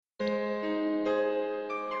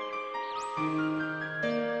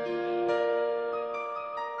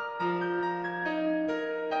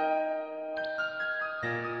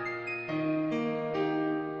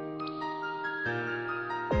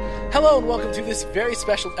Hello and welcome to this very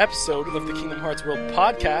special episode of the Kingdom Hearts World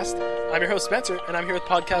Podcast. I'm your host Spencer, and I'm here with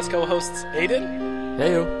podcast co-hosts Aiden.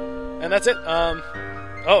 Heyo. And that's it.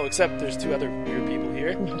 Except there's two other weird people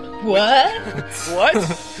here. What? What?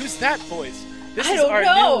 Who's that voice? This I is don't our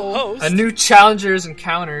know. new host. A new challenger is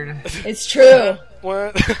encountered. It's true.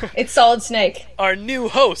 What? It's Solid Snake. Our new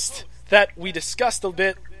host that we discussed a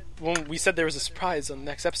bit when we said there was a surprise on the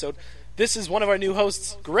next episode. This is one of our new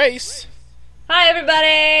hosts, Grace, Hi,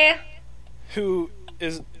 everybody. who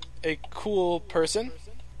is a cool person.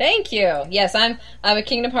 Thank you. Yes, I'm a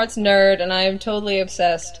Kingdom Hearts nerd, and I am totally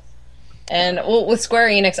obsessed. And with Square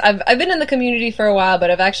Enix, I've been in the community for a while,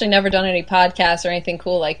 but I've actually never done any podcasts or anything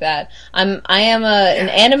cool like that. I am an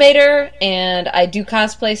animator, and I do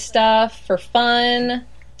cosplay stuff for fun.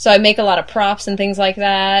 So I make a lot of props and things like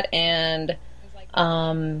that, and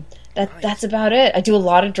that's about it. I do a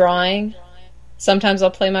lot of drawing. Sometimes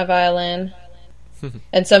I'll play my violin,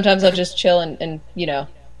 and sometimes I'll just chill and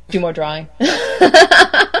do more drawing.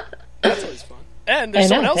 That's always fun. And there's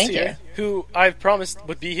someone else here who I've promised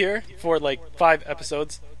would be here for like 5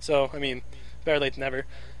 episodes. So, I mean, better late than never.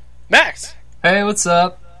 Max! Hey, what's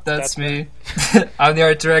up? That's me. I'm the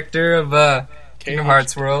art director of Kingdom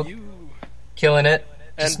Hearts World. Killing it.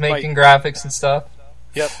 Just And making graphics and stuff.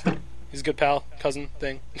 Yep. He's a good pal, cousin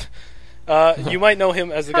thing. You might know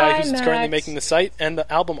him as the guy who's Max. currently making the site and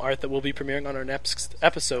the album art that will be premiering on our next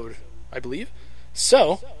episode, I believe.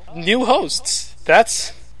 So, new hosts.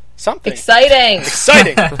 That's something. Exciting.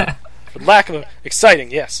 Exciting! For lack of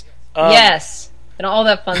exciting, yes. Yes. And all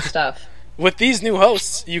that fun stuff. With these new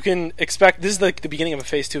hosts, you can expect... This is like the beginning of a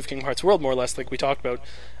Phase 2 of Kingdom Hearts World, more or less, like we talked about.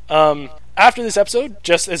 After this episode,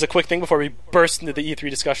 just as a quick thing before we burst into the E3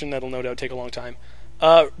 discussion, that'll no doubt take a long time.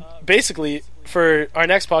 Basically, for our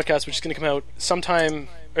next podcast, which is going to come out sometime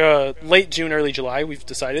late June, early July, we've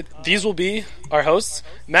decided, these will be our hosts.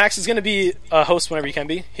 Max is going to be a host whenever he can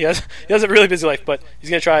be. He has a really busy life, but he's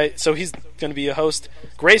going to try, so he's going to be a host.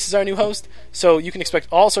 Grace is our new host, so you can expect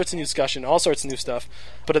all sorts of new discussion, all sorts of new stuff.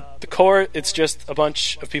 But at the core, it's just a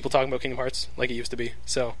bunch of people talking about Kingdom Hearts, like it used to be.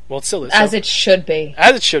 So, well, it still is. As it should be.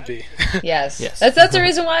 As it should be. Yes. Yes. That's the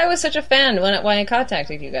reason why I was such a fan when I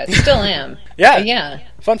contacted you guys. Still am. Yeah. But yeah.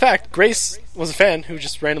 Fun fact, Grace was a fan who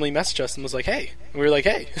just randomly messaged us and was like, hey. And we were like,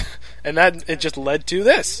 hey. And that, it just led to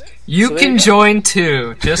this. You So there can you go. join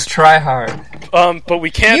too. Just try hard. But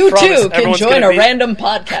we can't You promise too can everyone's join gonna a be, random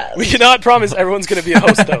podcast. We cannot promise everyone's going to be a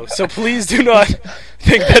host, though. So please do not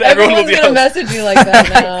think that everyone will Everyone's be a gonna host. message you like that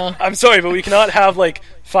now. I'm sorry, but we cannot have like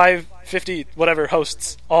 50, whatever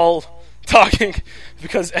hosts all talking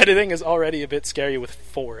because editing is already a bit scary with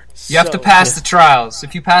 4. You have to pass the trials.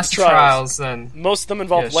 If you pass the Trials. trials, then Most of them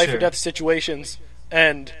involve Yeah, life or sure. death situations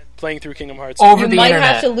and playing through Kingdom Hearts. over You the might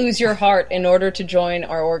internet. have to lose your heart in order to join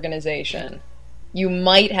our organization. You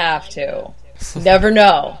might have to. Never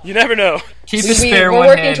know. You never know. Keep a spare We're one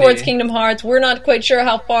working handy. towards Kingdom Hearts. We're not quite sure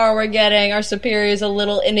how far we're getting. Our superior is a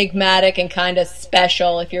little enigmatic and kind of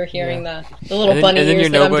special. If you're hearing the little And then- bunny and then ears your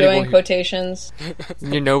that I'm nobody doing, will- quotations.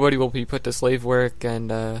 Nobody will be put to slave work,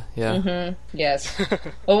 and yeah. Yes.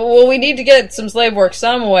 Well, we need to get some slave work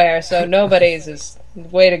somewhere, so nobody's is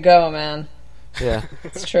way to go, man. Yeah.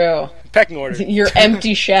 It's true. Pecking order. Your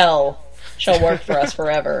empty shell shall work for us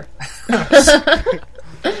forever.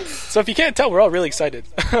 So if you can't tell, we're all really excited.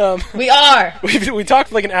 We are! We talked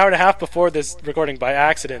for like an hour and a half before this recording by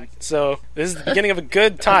accident, so this is the beginning of a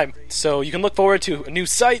good time. So you can look forward to a new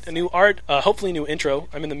site, a new art, hopefully a new intro.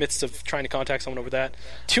 I'm in the midst of trying to contact someone over that.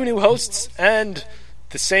 2 new hosts, and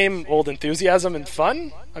the same old enthusiasm and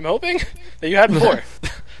fun, I'm hoping, that you had before.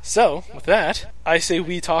 So, with that, I say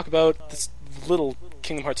we talk about this little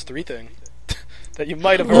Kingdom Hearts 3 thing that you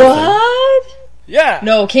might have heard of. What? Yeah!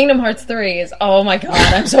 No, Kingdom Hearts 3 is... Oh my god,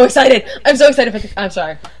 I'm so excited! I'm so excited for the... I'm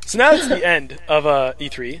sorry. So now it's the end of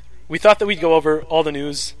E3. We thought that we'd go over all the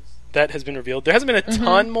news that has been revealed. There hasn't been a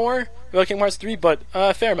ton more about Kingdom Hearts 3, but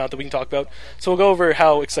a fair amount that we can talk about. So we'll go over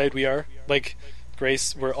how excited we are. Like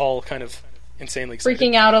Grace, we're all kind of insanely excited.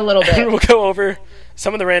 Freaking out a little And bit. we'll go over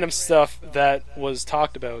some of the random stuff that was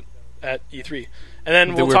talked about at E3. And then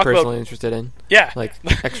That we'll we're talk personally about... interested in. Yeah. Like,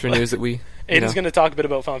 extra news that we... Aiden's going to talk a bit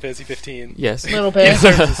about Final Fantasy 15. Yes. A little He bit.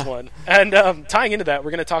 deserves this one. And tying into that,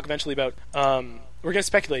 we're going to talk eventually about... we're going to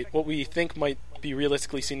speculate what we think might be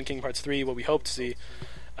realistically seen in Kingdom Hearts 3, what we hope to see.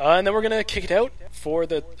 And then we're going to kick it out for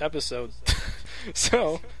the episode.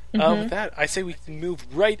 So, with that, I say we move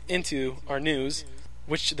right into our news.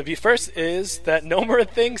 Which, the first is that Nomura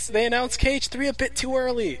thinks they announced KH3 a bit too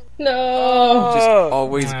early. No. Just Oh,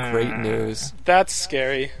 always great news. that's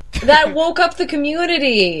scary. That woke up the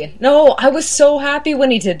community. No, I was so happy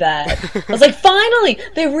when he did that. I was like, finally,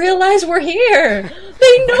 they realize we're here.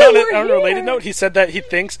 They know on we're a related here. note, he said that he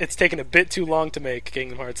thinks it's taken a bit too long to make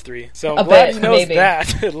Kingdom Hearts 3. So A I'm glad bit, he knows maybe.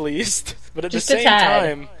 that, at least. But at Just the a same tad.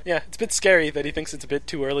 time, yeah, it's a bit scary that he thinks it's a bit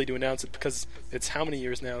too early to announce it, because it's how many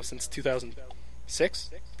years now since 2006?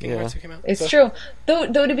 Kingdom Hearts 2 came out? It's So- true.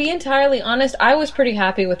 Though to be entirely honest, I was pretty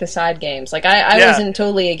happy with the side games. Like, I Yeah. wasn't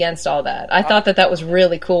totally against all that. I thought that was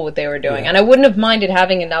really cool what they were doing. Yeah. And I wouldn't have minded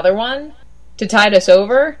having another one to tide us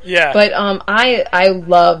over. Yeah. But I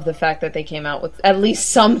love the fact that they came out with at least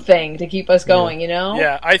something to keep us going, you know?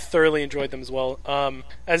 Yeah, I thoroughly enjoyed them as well.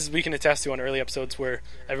 As we can attest to on early episodes where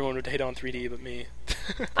everyone would hate on 3D but me.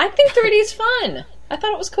 I think 3D's fun. I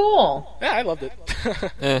thought it was cool. Yeah, I loved it.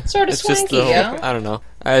 Sort of it's just swanky, the whole, yeah? I don't know.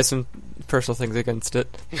 I have some personal things against it.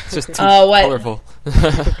 It's just too What? colorful.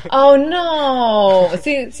 Oh no!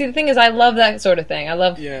 See, the thing is, I love that sort of thing. I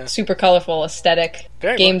love Yeah. super colorful aesthetic,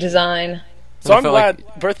 Very game much. design. So I I'm felt glad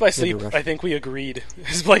like Birth by you Sleep, had to rush. I think we agreed,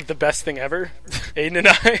 is like the best thing ever. Aiden and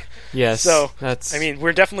I. Yes. So, that's. I mean,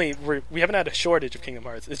 we haven't had a shortage of Kingdom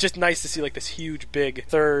Hearts. It's just nice to see like this huge, big,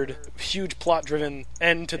 huge plot-driven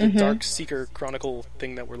end to the Dark Seeker Chronicle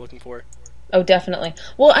thing that we're looking for. Oh, definitely.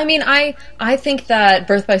 Well, I mean, I think that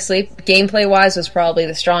Birth by Sleep, gameplay-wise, was probably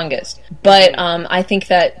the strongest. But I think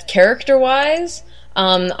that character-wise,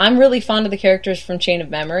 I'm really fond of the characters from Chain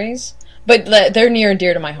of Memories. But they're near and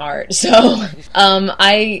dear to my heart. So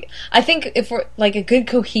I think if we're like a good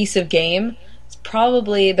cohesive game, it's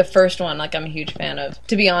probably the first one. Like I'm a huge fan of,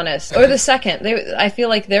 to be honest, or the second. I feel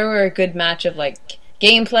like they were a good match of like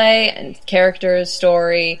gameplay and characters,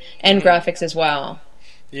 story, and graphics as well.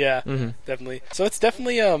 Yeah, definitely. So it's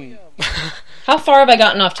definitely How far have I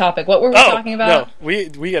gotten off topic? What were we talking about? No, we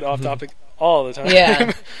get off topic all the time.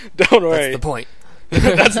 Yeah. Don't worry. That's the point.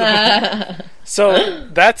 So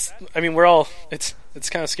that's. I mean, we're all. It's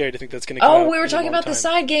kind of scary to think that's going to. Oh, we were talking about the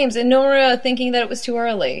side games and Nomura thinking that it was too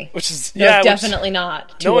early. Which is No, definitely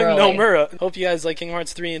not too knowing early. Nomura, hope you guys like Kingdom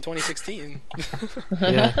Hearts 3 in 2016.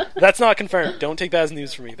 Yeah. That's not confirmed. Don't take that as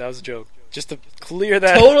news for me. That was a joke. Just to clear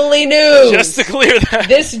that. Totally news. Just to clear that.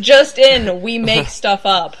 This just in. We make stuff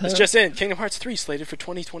up. It's just in. Kingdom Hearts 3 slated for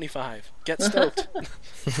 2025. Get stoked.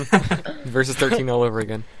 Versus 13 all over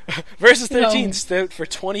again. Versus 13 No. stoked for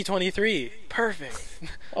 2023. Perfect.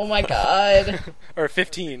 Oh my god. Or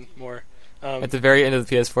 15 more. At the very end of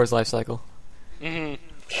the PS4's life cycle.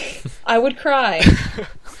 I would cry.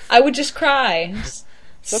 I would just cry. Just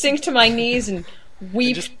sink to my knees and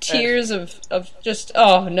weep just- tears of just,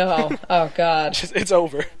 oh no. Oh god. It's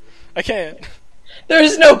over. I can't. There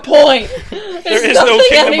is no point. There's There is nothing no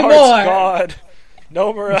Kingdom anymore. Hearts God.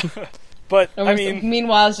 Nomura. But, I mean,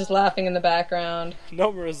 Meanwhile, it's just laughing in the background.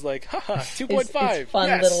 Nomura's like, haha, 2.5. His fun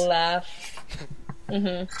yes. little laugh.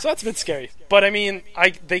 So that's a bit scary. But I mean,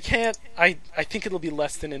 they can't. I think it'll be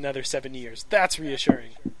less than another 7 years. That's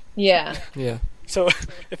reassuring. Yeah. Yeah. So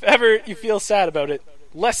if ever you feel sad about it,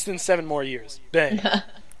 less than 7 more years. Bang.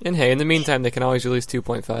 And hey, in the meantime, they can always release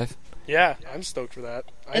 2.5. Yeah, I'm stoked for that.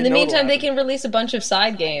 In the meantime, they can release a bunch of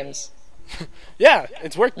side games. Yeah,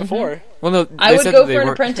 it's worked before. Well, no, I they would said go that they for an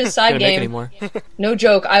weren't Apprentice side gonna make game. anymore. No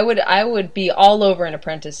joke. I would be all over an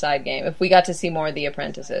Apprentice side game if we got to see more of the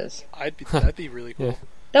Apprentices. That'd be really cool. Yeah.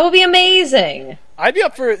 That would be amazing. I'd be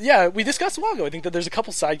up for. Yeah, we discussed a while ago. I think that there's a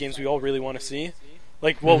couple side games we all really want to see.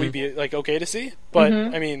 Like, will we be like okay to see? But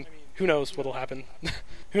I mean, who knows what'll happen?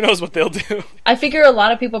 Who knows what they'll do? I figure a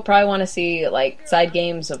lot of people probably want to see like side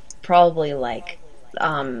games of probably like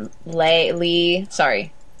Lee.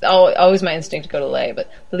 Sorry, always my instinct to go to Lei, but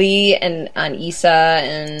Lee and Issa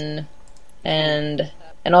and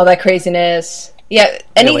all that craziness. Yeah,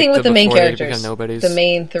 anything like with the main before they characters, become nobodies. the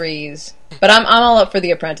main threes. But I'm all up for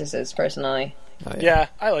the Apprentices personally. Oh, Yeah,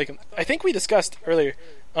 I like them. I think we discussed earlier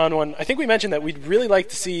on one. I think we mentioned that we'd really like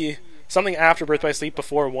to see something after Birth by Sleep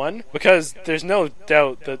before 1, because there's no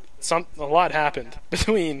doubt that a lot happened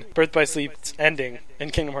between Birth by Sleep's ending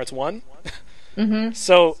and Kingdom Hearts 1.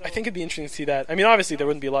 So I think it'd be interesting to see that. I mean, obviously there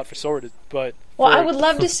wouldn't be a lot for Sword, but Well, I would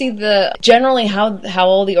love to see generally how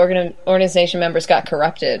all the organization members got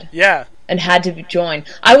corrupted yeah, and had to join.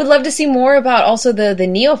 I would love to see more about also the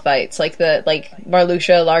neophytes, like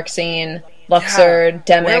Marluxia, Larxene, Luxord,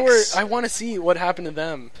 Demix. I want to see what happened to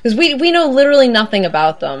them. Because we know literally nothing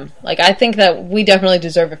about them. Like, I think that we definitely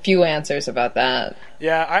deserve a few answers about that.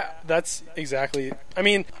 Yeah, that's exactly. I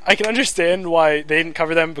mean, I can understand why they didn't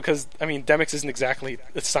cover them, because I mean, Demix isn't exactly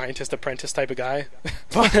a scientist apprentice type of guy.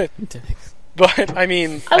 But I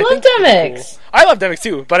mean, I love think he'd be Demix. cool. I love Demix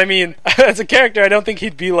too, but I mean, as a character, I don't think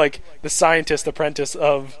he'd be like the scientist apprentice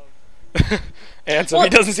of Ansem. Well- He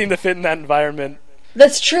doesn't seem to fit in that environment.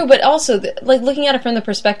 That's true, but also, like, looking at it from the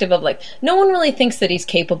perspective of, like, no one really thinks that he's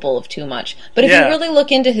capable of too much. But if you really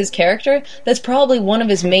look into his character, that's probably one of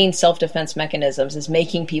his main self-defense mechanisms, is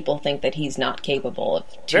making people think that he's not capable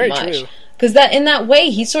of too much. Very true. Because in that way,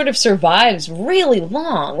 he sort of survives really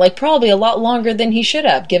long, like, probably a lot longer than he should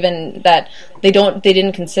have, given that they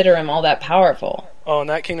didn't consider him all that powerful. Oh, and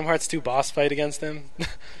that Kingdom Hearts 2 boss fight against him?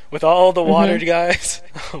 With all the water guys?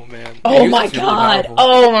 Oh, man. Oh, my God.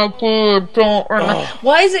 Oh, my God. Don't remember.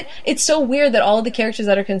 Why is it... It's so weird that all of the characters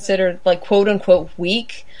that are considered, like, quote-unquote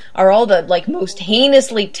weak are all the, like, most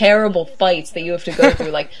heinously terrible fights that you have to go through.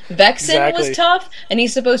 Like, Vexen was tough, and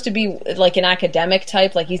he's supposed to be, like, an academic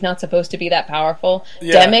type. Like, he's not supposed to be that powerful.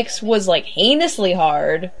 Yeah. Demyx was, like, heinously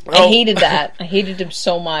hard. I hated that. I hated him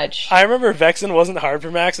so much. I remember Vexen wasn't hard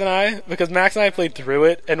for Max and I, because Max and I played through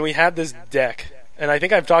it, and we had this deck. And I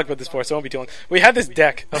think I've talked about this before, so it won't be too long. We had this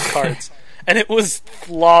deck of cards, and it was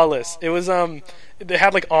flawless. It was, they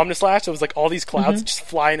had, like, Omnislash, so it was, like, all these clouds just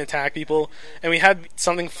fly and attack people. And we had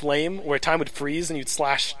something Flame, where time would freeze, and you'd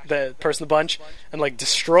slash the person a bunch, and, like,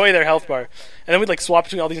 destroy their health bar. And then we'd, like, swap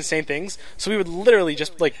between all these insane things. So we would literally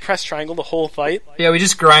just, like, press triangle the whole fight. Yeah, we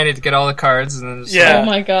just grinded to get all the cards, and then just, oh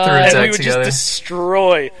my God. And we would just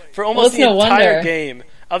destroy, for almost the entire game.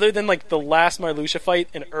 Other than, like, the last Marluxia fight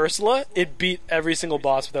in Ursula, it beat every single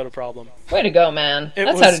boss without a problem. Way to go, man.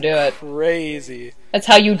 That's how to do it. Crazy. That's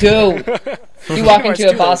how you do. You walk into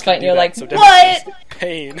a boss fight and you're like, what?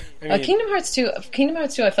 Pain. Kingdom Hearts 2,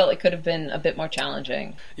 I felt like could have been a bit more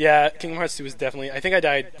challenging. Yeah, Kingdom Hearts 2 was definitely... I think I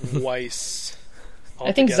died twice.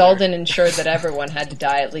 I think Zaldin ensured that everyone had to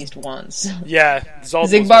die at least once. Yeah,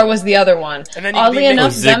 Zigbar was the other one. And then oddly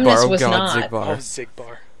enough, Xemnas was not.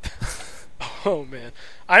 Zigbar. Oh, man.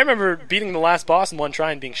 I remember beating the last boss in one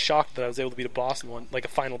try and being shocked that I was able to beat a boss in one, like a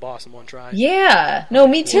final boss in one try. Yeah. No,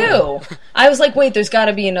 me too. I was like, wait, there's got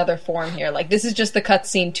to be another form here. Like, this is just the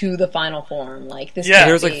cutscene to the final form. Like, this. Yeah,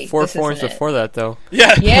 there was like 4 forms before that, though.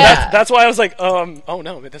 Yeah. Yeah. That's why I was like, oh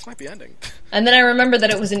no, this might be ending. And then I remember that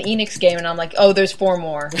it was an Enix game, and I'm like, oh, there's 4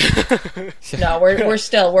 more. No,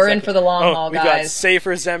 we're in for the long haul, guys. We've got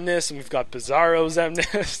Safer Xemnas, and we've got Bizarro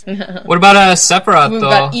Xemnas. What about Sephiroth, though? We've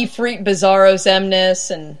got Ifrit, Bizarro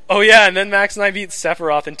Xemnas, and... Oh, yeah, and then Max and I beat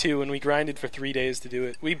Sephiroth in 2, and we grinded for 3 days to do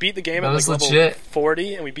it. We beat the game at like level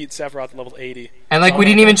 40, and we beat Sephiroth at level 80. And like, we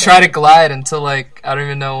didn't even try to glide until like, I don't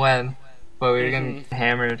even know when. But we were getting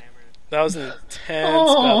hammered. That was an intense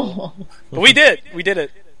battle. But we did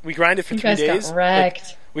it. We grinded for 3 days. You guys got wrecked.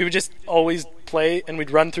 Like, we would just always play, and we'd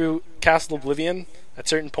run through Castle Oblivion at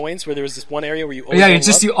certain points where there was this one area where you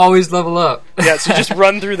always you always level up. Yeah, so you just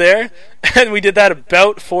run through there, and we did that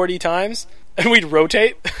about 40 times, and we'd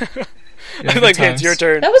rotate. Like, hey, it's your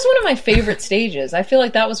turn. That was one of my favorite stages. I feel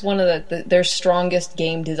like that was one of their strongest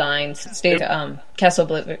game designs. Castle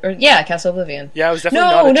Oblivion. Castle Oblivion. Yeah, it was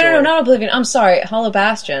definitely not Oblivion. I'm sorry, Hollow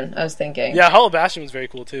Bastion, I was thinking. Yeah, Hollow Bastion was very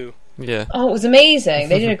cool, too. Yeah. Oh, it was amazing.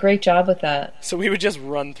 They did a great job with that. So we would just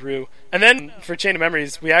run through. And then, for Chain of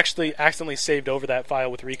Memories, we actually accidentally saved over that file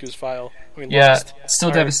with Riku's file.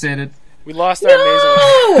 Still devastated. We lost our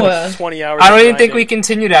amazing 20 hours. I don't even think we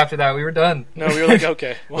continued after that. We were done. No, we were like,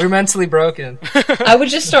 okay. Well. We were mentally broken. I would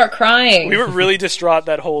just start crying. We were really distraught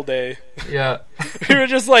that whole day. Yeah. We were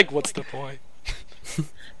just like, what's the point?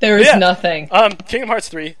 There is nothing. Kingdom Hearts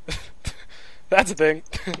 3. That's a thing.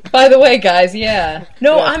 By the way, guys,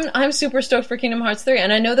 I'm super stoked for Kingdom Hearts 3,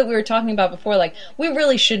 and I know that we were talking about before, like, we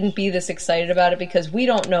really shouldn't be this excited about it because we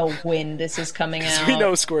don't know when this is coming out. We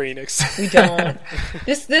know Square Enix. We don't.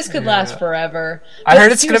 This could last forever. I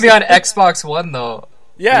heard it's going to be on Xbox One, though.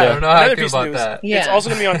 Yeah. I don't know how I feel about that. Yeah. It's also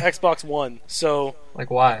going to be on Xbox One, so... Like,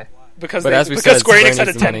 why? Because Square Enix had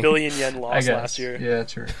a 10 billion yen loss last year. Yeah,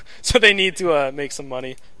 true. So they need to make some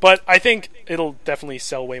money. But I think it'll definitely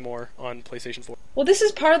sell way more on PlayStation 4. Well, this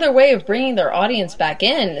is part of their way of bringing their audience back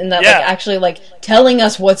in, and that actually telling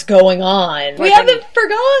us what's going on. We haven't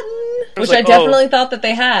forgotten, which I definitely thought that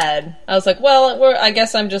they had. I was like, well, I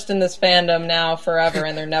guess I'm just in this fandom now forever,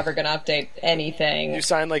 and they're never going to update anything. You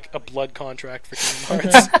signed like a blood contract for Kingdom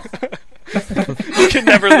Hearts. You can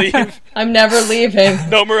never leave. I'm never leaving.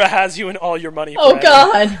 Nomura has you and all your money. Oh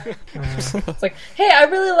God! It's like, hey, I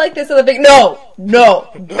really like this other thing. No,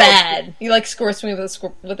 bad. You like squirts me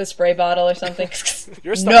with a spray bottle or something.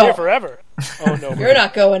 You're stuck here forever. Oh no, you're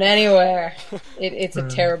not going anywhere. It's a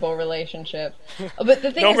terrible relationship. But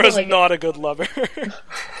the thing Nomura's is, not a good lover.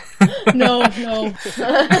 No.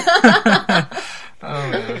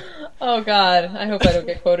 Oh God, I hope I don't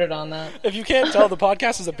get quoted on that. If you can't tell, the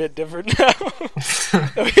podcast is a bit different now.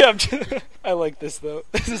 I like this though.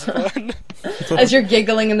 This is fun. As you're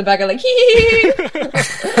giggling in the back, I'm like, hee.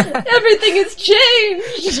 Everything has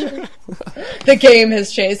changed. The game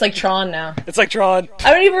has changed. It's like Tron now. It's like Tron.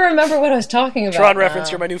 I don't even remember what I was talking about. Tron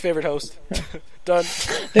reference, you're my new favorite host. Done.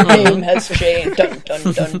 The game has changed. Dun,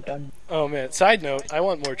 dun, dun, dun. Oh man, side note, I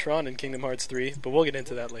want more Tron in Kingdom Hearts 3, but we'll get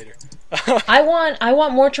into that later. I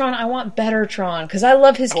want more Tron. I want better Tron, because I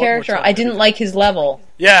love his character. I didn't like his level.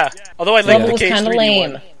 Yeah, although I liked the was Cage kinda 3D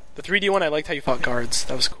lame. one. The 3D one, I liked how you fought guards.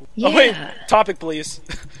 That was cool. Yeah. Oh wait, topic please.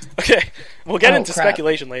 Okay, we'll get into crap.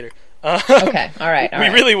 speculation later. Okay, alright. We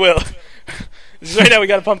really will. Right now we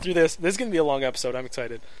gotta pump through this. This is gonna be a long episode, I'm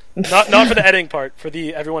excited. Not for the editing part, for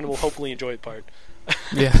the everyone will hopefully enjoy it part.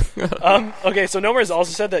 Yeah. Okay, so Nomer has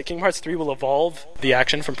also said that Kingdom Hearts 3 will evolve the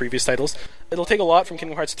action from previous titles. It'll take a lot from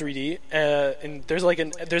Kingdom Hearts 3D, and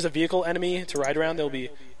there's a vehicle enemy to ride around. There'll be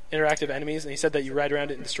interactive enemies, and he said that you ride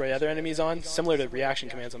around it and destroy other enemies similar to reaction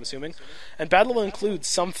commands, I'm assuming. And battle will include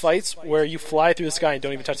some fights where you fly through the sky and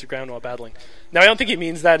don't even touch the ground while battling. Now, I don't think he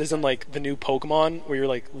means that as in, like, the new Pokemon, where you're,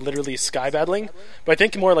 like, literally sky battling, but I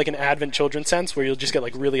think more like an Advent Children sense, where you'll just get,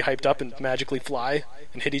 like, really hyped up and magically fly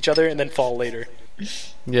and hit each other and then fall later.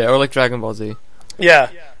 Yeah, or like Dragon Ball Z. Yeah,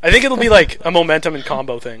 I think it'll be like a momentum and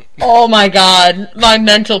combo thing. Oh my god, my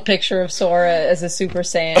mental picture of Sora as a Super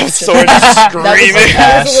Saiyan. Sora just screaming.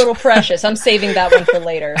 That was a little precious. I'm saving that one for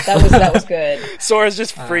later. That was good. Sora's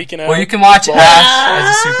just freaking out. Well, you can watch Ash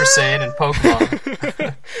as a Super Saiyan in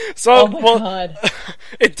Pokemon. So, Oh my god.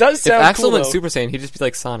 It does If sound Axel cool, went though. Super Saiyan, he'd just be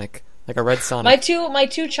like Sonic. Like a red Sonic. My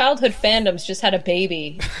two childhood fandoms just had a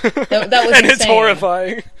baby. That was And insane. it's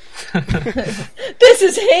horrifying. This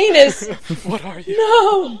is heinous. What are you?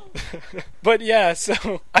 No. But yeah,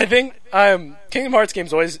 so I think Kingdom Hearts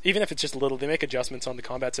games always, even if it's just little, they make adjustments on the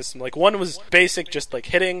combat system. Like 1 was basic, just like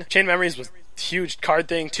hitting. Chain Memories was huge card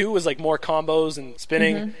thing. 2 was like more combos and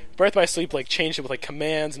spinning. Mm-hmm. Birth by Sleep like changed it with like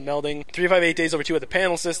commands and melding. 358 Days Over 2 had the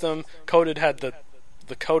panel system. Coded had the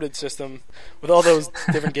coded system with all those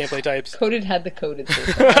different gameplay types. Coded had the coded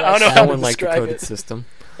system. I don't know how No to one liked the describe coded it. system.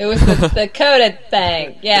 It was the coded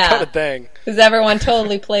thing. Yeah. Coded thing. Because everyone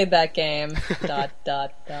totally played that game. ... And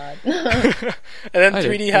then I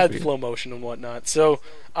did. 3D had That's flow motion and whatnot. So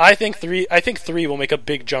I think 3 will make a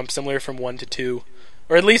big jump similar from 1 to 2,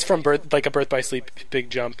 or at least from a Birth by Sleep big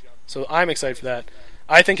jump. So I'm excited for that.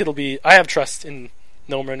 I think I have trust in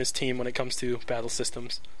Nomer and his team when it comes to battle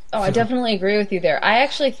systems. Oh, I definitely agree with you there. I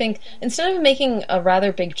actually think instead of making a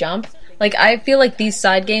rather big jump, like I feel like these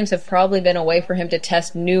side games have probably been a way for him to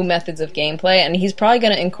test new methods of gameplay, and he's probably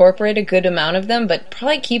going to incorporate a good amount of them, but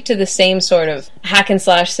probably keep to the same sort of hack and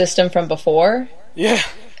slash system from before. Yeah.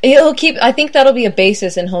 I think that'll be a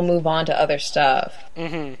basis, and he'll move on to other stuff.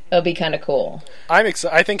 Mm-hmm. It'll be kind of cool. I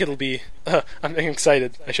think it'll be. I'm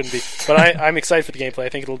excited. I shouldn't be, but I'm excited for the gameplay. I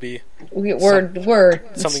think it'll be. We're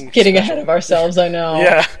something getting special. ahead of ourselves. I know.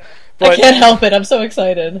 Yeah. I But can't help it. I'm so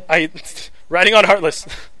excited. Riding on Heartless.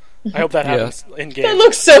 I hope that happens in game. That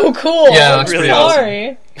looks so cool. Yeah, it looks really pretty awesome.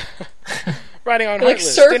 Sorry. Riding on Like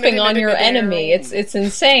Heartless. surfing on your enemy. It's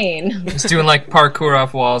insane. It's doing like parkour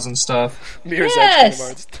off walls and stuff. Mirror's Yes. Edge Kingdom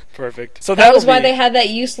Hearts. Perfect. So That was why they had that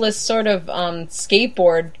useless sort of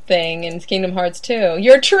skateboard thing in Kingdom Hearts 2.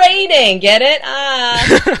 You're training, get it?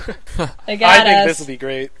 I got I think us. this will be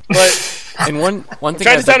great. But And one thing trying to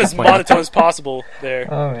I'd sound like as point out- monotone as possible there,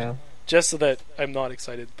 Oh yeah. just so that I'm not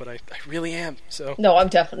excited, but I really am. So No, I'm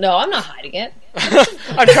not hiding it. I'm trying to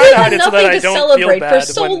We've hide had it so that nothing I to don't celebrate feel bad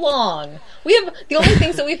for so when long. We have the only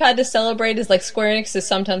things that we've had to celebrate is like Square Enix is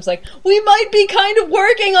sometimes like we might be kind of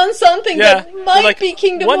working on something yeah, that might like, be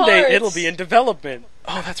Kingdom one Hearts. day it'll be in development.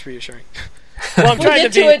 Oh, that's reassuring. Well, I'm We'll trying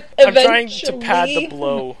get to to it I'm trying to pad the eventually.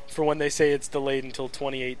 blow for when they say it's delayed until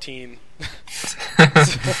 2018.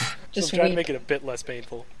 Just I'm trying to weep. make it a bit less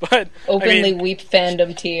painful. But Openly I mean, weep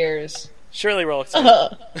fandom tears. surely we're all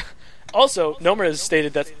excited. Also, Nomer has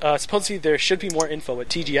stated that supposedly there should be more info at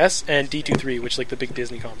TGS and D23, which is like the big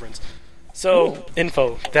Disney conference. So,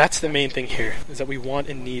 info. That's the main thing here, is that we want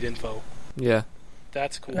and need info. Yeah.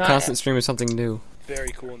 That's cool. Right. Constant stream of something new.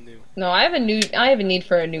 Very cool and new. No, I have a need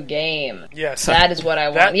for a new game. Yes. That is what I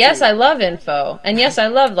That want. Yes, too. I love info, and yes, I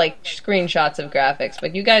love like screenshots of graphics.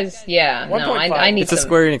 But you guys, yeah, no, 1.5. I need It's a some.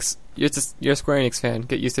 Square Enix. You're a Square Enix fan.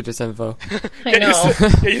 Get used to this info. I know.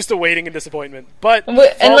 Get used to waiting in disappointment. But And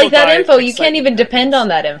followed like that by info, you can't excitement even and depend happiness. on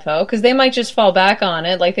that info because they might just fall back on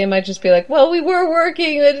it. Like they might just be like, "Well, we were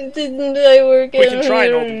working, but it didn't work." We can try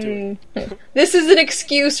and hold them to This is an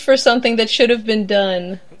excuse for something that should have been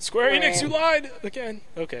done. Square Enix, you lied again.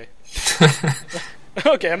 Okay.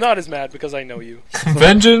 Okay, I'm not as mad because I know you.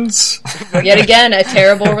 Vengeance. Yet again, a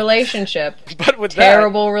terrible relationship. But with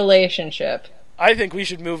Terrible relationship. that, I think we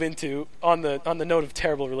should move into on the note of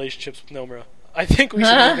terrible relationships with Nomura. I think we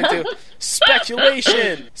should move into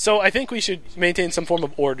speculation. So I think we should maintain some form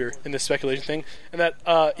of order in this speculation thing, and that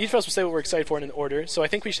each of us will say what we're excited for in an order. So I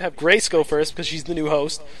think we should have Grace go first because she's the new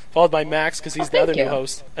host, followed by Max because he's the other new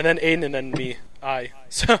host, and then Aiden, and then me.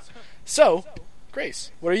 So,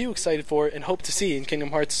 Grace, what are you excited for and hope to see in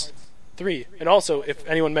Kingdom Hearts 3? And also, if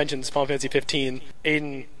anyone mentions Final Fantasy 15,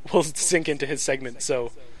 Aiden will sink into his segment,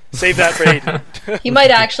 so save that for Aiden. He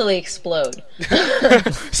might actually explode.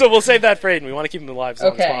 So we'll save that for Aiden. We want to keep him alive as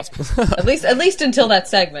long as possible. At least until that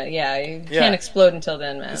segment, yeah. You can't explode until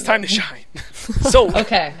then, man. It's time to shine. So,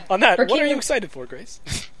 okay. On that, what are you excited for, Grace?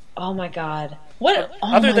 Oh my god. What?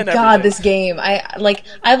 Oh Other my than god, everything. this game. I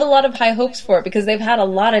have a lot of high hopes for it because they've had a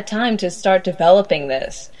lot of time to start developing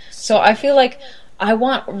this. So I feel like I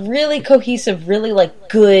want really cohesive, really like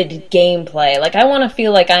good gameplay. Like I want to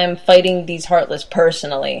feel like I am fighting these Heartless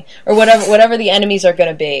personally, or whatever the enemies are going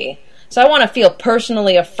to be. So I want to feel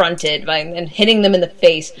personally affronted by and hitting them in the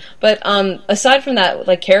face. But aside from that,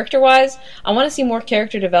 like character-wise, I want to see more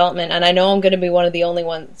character development, and I know I'm going to be one of the only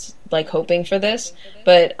ones like hoping for this.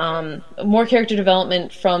 But more character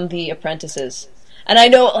development from the apprentices. And I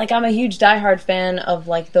know, like, I'm a huge diehard fan of,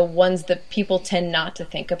 like, the ones that people tend not to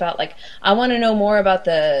think about. Like, I want to know more about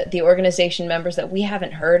the organization members that we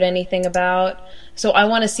haven't heard anything about. So I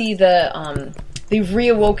want to see the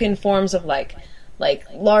reawoken forms of, like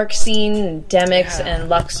Larxene, and Demyx, and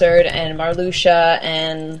Luxord, and Marluxia,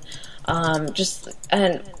 and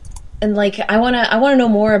and like I want to know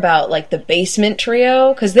more about like the Basement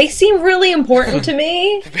Trio because they seem really important to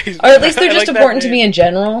me, or at least they're just important to me in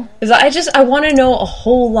general. Because I want to know a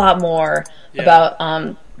whole lot more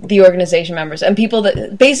about the organization members and people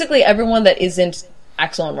that basically everyone that isn't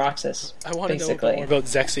Axel and Roxas. I want to know more about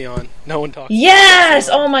Zexion. No one talks. Yes!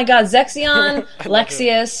 Oh my God, Zexion,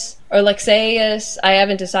 Lexius or Lexaeus. I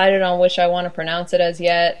haven't decided on which I want to pronounce it as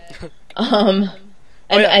yet.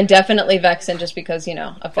 And definitely Vexen, just because, you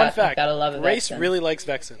know, I've got to love it. Grace really likes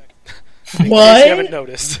Vexen. What? You haven't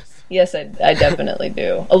noticed. Yes, I definitely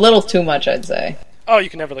do. A little too much, I'd say. Oh, you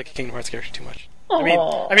can never like a Kingdom Hearts character too much. I mean,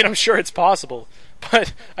 I'm sure it's possible,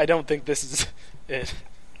 but I don't think this is it.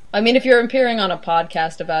 I mean, if you're appearing on a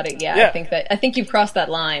podcast about it, yeah. I think you've crossed that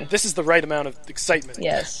line. This is the right amount of excitement.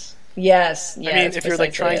 Yes. I mean, if you're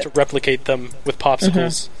like trying to replicate them with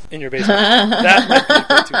popsicles in your basement, that might be a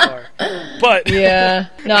bit too far. But yeah,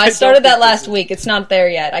 no, I started that last week. It's not there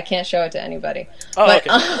yet. I can't show it to anybody. Oh, but, okay.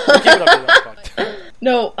 We'll keep it up to that.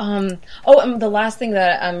 No, the last thing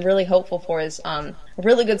that I'm really hopeful for is a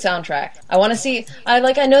really good soundtrack. I want to see. I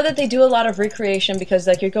know that they do a lot of recreation because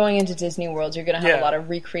like you're going into Disney Worlds, you're going to have a lot of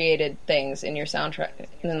recreated things in your soundtrack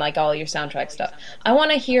and like all your soundtrack stuff. I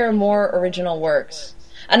want to hear more original works.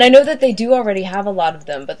 And I know that they do already have a lot of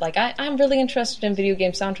them, but like I'm really interested in video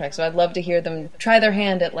game soundtracks, so I'd love to hear them try their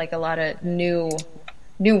hand at like a lot of new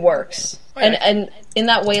works. And in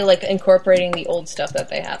that way, like incorporating the old stuff that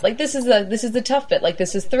they have. Like this is the tough bit. Like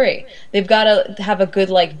this is 3. They've got to have a good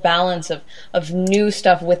like balance of new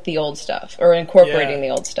stuff with the old stuff, or incorporating the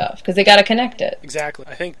old stuff because they got to connect it. Exactly.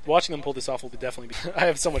 I think watching them pull this off will definitely be. I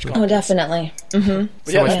have so much confidence. Oh, definitely. Mm-hmm.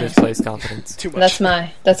 So much misplaced confidence. Too much.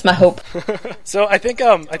 That's my hope. So I think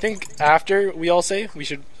after we all say we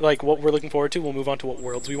should like what we're looking forward to, we'll move on to what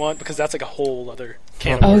worlds we want because that's like a whole other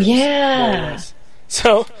can of worms. Oh yeah.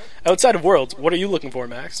 So, outside of Worlds, what are you looking for,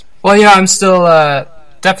 Max? Well, yeah, I'm still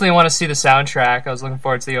definitely want to see the soundtrack. I was looking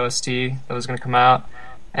forward to the OST that was going to come out,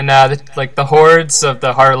 and the hordes of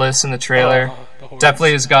the Heartless in the trailer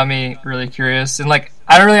definitely has got me really curious. And like,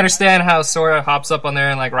 I don't really understand how Sora hops up on there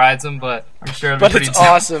and like rides them, but I'm sure it'll be pretty. But it's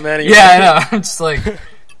awesome, anyway. Yeah, I know. I'm just like,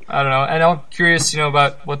 I don't know, and I'm curious,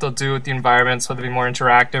 about what they'll do with the environments, whether it be more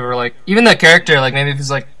interactive or like even the character, like maybe if it's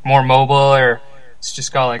like more mobile or it's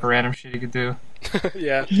just got like random shit you could do.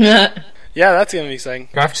 Yeah, that's gonna be exciting.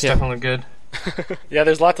 Graphics definitely good. Yeah,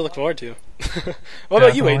 there's a lot to look forward to. What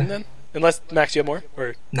about you, Aiden? Then, unless Max, you have more,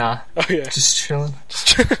 or nah? Oh yeah, just chilling,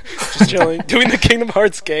 just chilling, doing the Kingdom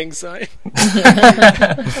Hearts gang sign.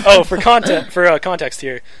 Oh, for context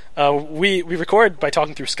here, we record by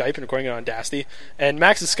talking through Skype and recording it on Audacity, and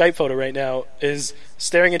Max's Skype photo right now is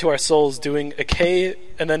staring into our souls, doing a K,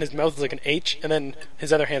 and then his mouth is like an H, and then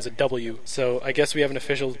his other hand's a W. So I guess we have an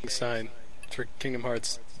official sign for Kingdom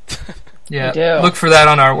Hearts. Yeah, look for that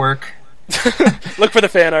on artwork. Look for the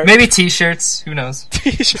fan art. Maybe T-shirts. Who knows?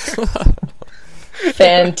 T-shirts.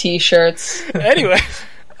 Fan T-shirts. Anyway,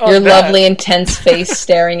 your lovely intense face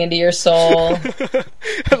staring into your soul.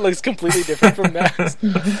 It looks completely different from Max.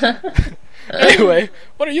 Anyway,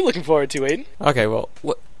 what are you looking forward to, Aiden? Okay, well,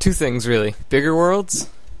 2 things really: bigger worlds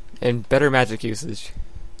and better magic usage.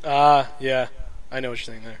 Yeah. I know what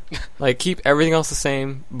you're saying there. Like, keep everything else the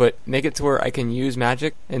same, but make it to where I can use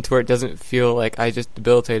magic, and to where it doesn't feel like I just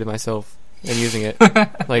debilitated myself in using it.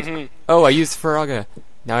 Like, oh, I used Faraga.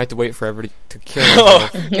 Now I have to wait forever to cure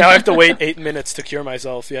myself. Now I have to wait 8 minutes to cure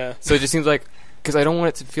myself, yeah. So it just seems like, because I don't want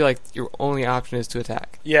it to feel like your only option is to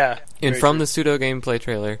attack. Yeah. And from the pseudo gameplay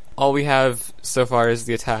trailer, all we have so far is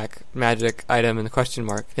the attack, magic, item, and the question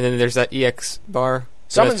mark. And then there's that EX bar.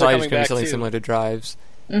 So Summons that's probably are just coming going to be back, something too. similar to drives.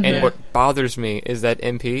 And what bothers me is that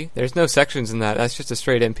MP. There's no sections in that. That's just a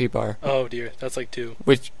straight MP bar. Oh, dear. That's like 2.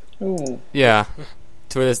 Which, Ooh. yeah.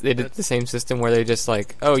 To where they did the same system where they just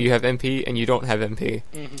like, oh, you have MP and you don't have MP.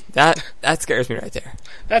 That scares me right there.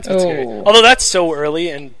 That's what's scary. Although that's so early,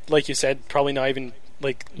 and like you said, probably not even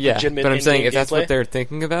like Yeah, legitimate but I'm saying in-game if that's gameplay. what they're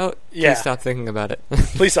thinking about, Yeah. please stop thinking about it.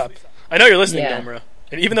 Please stop. I know you're listening, Yeah. Nomura.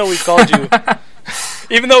 And even though we've called you I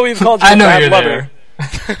a know bad you're lover, there.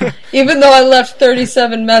 Even though I left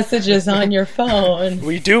 37 messages on your phone.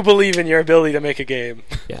 we do believe in your ability to make a game.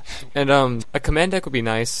 Yeah, and a command deck would be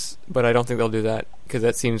nice, but I don't think they'll do that because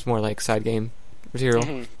that seems more like side game material.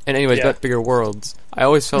 And anyways, Yeah. about bigger worlds, I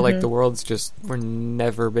always felt like the worlds just were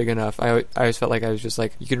never big enough. I always felt like I was just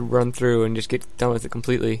like you could run through and just get done with it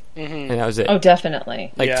completely, and that was it. Oh,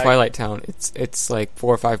 definitely. Like Yeah. Twilight Town, it's like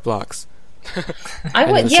 4 or 5 blocks. I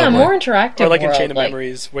And would, then yeah, subway. more interactive. Or like in world, Chain of like,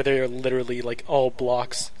 Memories, where they're literally like all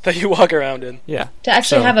blocks that you walk around in. Yeah, to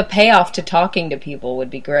actually So- have a payoff to talking to people would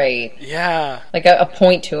be great. Yeah. Like a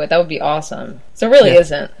point to it, that would be awesome. So it really Yeah.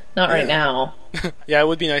 isn't. Not right now. Yeah, it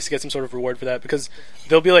would be nice to get some sort of reward for that, because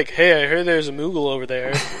they'll be like, hey, I heard there's a Moogle over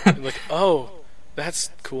there. And like, oh, that's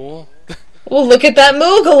cool. Well, look at that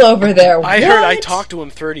Moogle over there. I heard I What? talked to him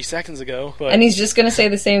 30 seconds ago. But And he's just going to say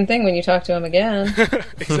the same thing when you talk to him again.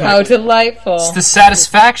 exactly. How delightful. It's the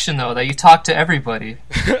satisfaction, though, that you talk to everybody.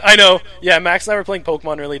 I know. Yeah, Max and I were playing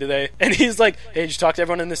Pokemon early today, and he's like, hey, did you talk to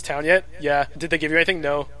everyone in this town yet? Yeah. Did they give you anything?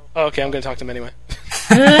 No. Oh, okay, I'm going to talk to them anyway.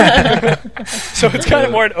 So it's kind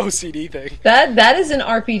of more an OCD thing. That is an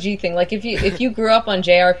RPG thing. Like if you grew up on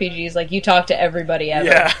JRPGs, like you talk to everybody ever.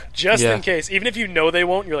 Yeah, just Yeah. in case. Even if you know they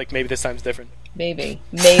won't, you're like, maybe this time's different. Maybe.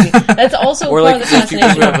 That's also Or, part like, of the if people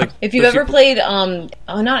fascination. have, like, If you've if ever people- played,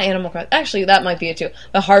 not Animal Crossing. Actually, that might be it too.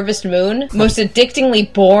 The Harvest Moon, most addictingly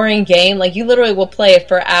boring game. Like you literally will play it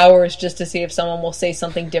for hours just to see if someone will say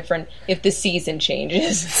something different if the season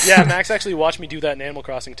changes. Yeah, Max actually watched me do that in Animal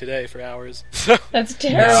Crossing today for hours. So, That's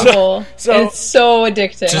terrible. So- it's so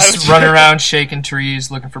addicting. Just running around shaking trees,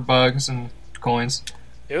 looking for bugs and coins.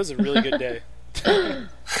 it was a really good day.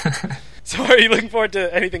 So are you looking forward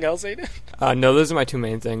to anything else, Aiden? no, those are my 2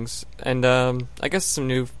 main things, and I guess some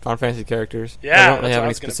new Final Fantasy characters. Yeah, I don't that's really have what I any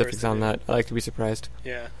was gonna specifics burst on into. that. I like to be surprised.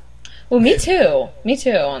 Yeah. Well, me too. Me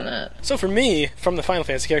too on that. So for me, from the Final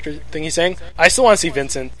Fantasy character thing he's saying, I still want to see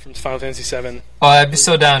Vincent from Final Fantasy VII Oh, I'd be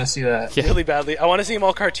so down to see that. Yeah. really badly. I want to see him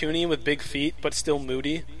all cartoony with big feet, but still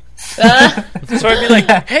moody. Ah. So I'd be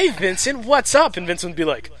like, hey, Vincent, what's up? And Vincent would be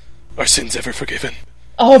like, are sins ever forgiven?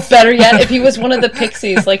 Oh, better yet, if he was one of the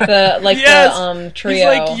pixies, like the Yes! the trio. He's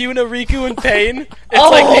like Yuna, Riku, and Pain. It's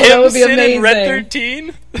Oh, like that him, would be Sid, and Red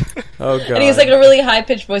amazing. 13. Oh god. And he's like a really high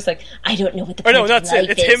pitched voice, like, I don't know what the Or no, point not of Sid.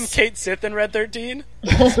 life It's him, is. Kate Sith, and Red 13.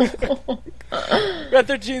 Red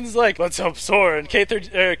 13's like, let's hope Sora. And Kate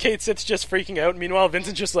Sith's just freaking out. Meanwhile,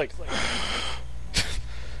 Vincent's just like,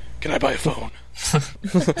 can I buy a phone?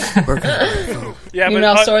 Yeah, You but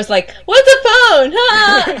know, Sora's like, what's a phone?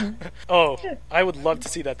 Ah! oh, I would love to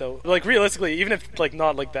see that though. Like realistically, even if like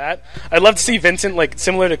not like that, I'd love to see Vincent like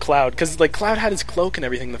similar to Cloud, because like Cloud had his cloak and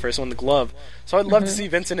everything in the first one, the glove. So I'd love to see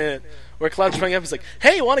Vincent in it, where Cloud's running up, he's like,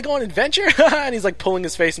 "Hey, you want to go on an adventure?" And he's like pulling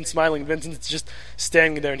his face and smiling. Vincent's just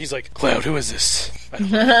standing there, and he's like, "Cloud, who is this?" I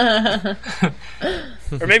don't know.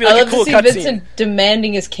 Or maybe I like love a cool to see Vincent cutscene.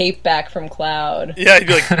 demanding his cape back from Cloud. Yeah, he'd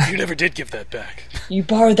be like, "You never did give that back." You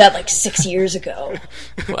borrowed that like 6 years ago.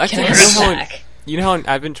 Well, Can actually, I you have know, it how back? you know how in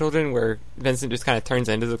Advent Children where Vincent just kind of turns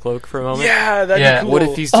into the cloak for a moment? Yeah, that'd Yeah. be cool. What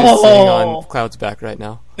if he's just Oh. sitting on Cloud's back right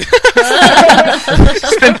now? Just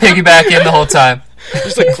been piggybacking the whole time.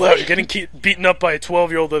 just like Cloud? You're getting beaten up by a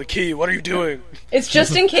 12-year-old with a key. What are you doing? It's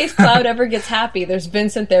just in case Cloud ever gets happy, there's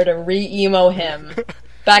Vincent there to re-emo him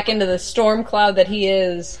back into the storm cloud that he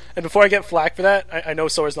is. And before I get flack for that, I know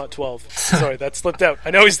Sora's not 12. Sorry, that slipped out.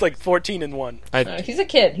 I know he's like 14 and 1. He's a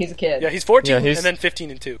kid. He's a kid. Yeah, he's 14 Yeah, he's- and then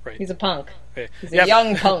 15 and 2, right? He's a punk. Okay. He's Yeah, a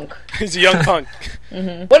young punk. he's a young punk.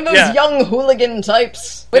 One of those Yeah. young hooligan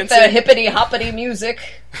types with their Vincent- hippity-hoppity music.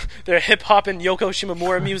 They're hip-hop and Yoko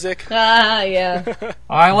Shimomura music. Ah, yeah.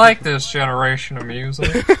 I like this generation of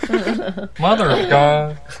music. Mother of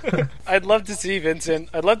God. I'd love to see Vincent.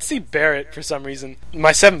 I'd love to see Barrett for some reason.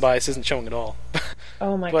 My 7 bias isn't showing at all.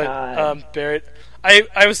 Oh my But god. Barrett,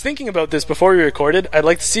 I was thinking about this before we recorded. I'd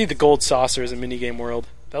like to see the gold saucers in Minigame World.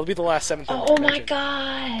 That'll be the last 7th thing Oh I my mentioned.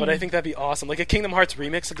 god! But I think that'd be awesome. Like a Kingdom Hearts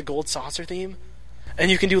remix of the gold saucer theme. And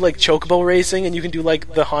you can do like chocobo racing, and you can do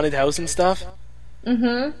like the haunted house and stuff.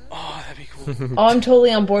 Mm-hmm. Oh, that'd be cool. Oh, I'm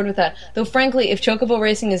totally on board with that. Though, frankly, if chocobo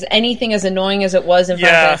racing is anything as annoying as it was in Yeah.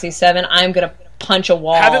 Final Fantasy VII, I'm gonna punch a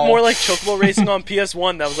wall. Have it more like chocobo racing on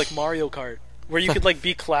PS1. That was like Mario Kart, where you could like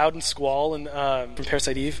be Cloud and Squall and from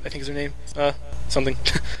Parasite Eve, I think is her name. Something.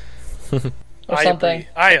 Or something. Yeah,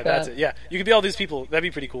 like that's that. it. Yeah, you could be all these people. That'd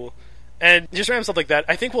be pretty cool. And just random stuff like that.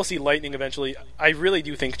 I think we'll see Lightning eventually. I really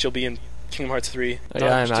do think she'll be in Kingdom Hearts 3.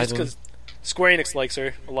 Yeah, I Just imagine. because Square Enix likes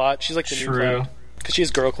her a lot. She's like the new True. Cloud. Because she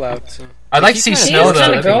is Girl Cloud. So. I'd like to see He's He Snow is though.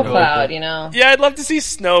 kind that'd of be girl really cloud, cool. you know. Yeah, I'd love to see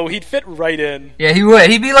Snow. He'd fit right in. Yeah, he would.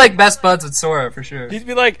 He'd be like best buds with Sora for sure. He'd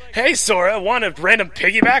be like, "Hey, Sora, want a random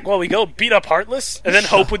piggyback while we go beat up Heartless?" And then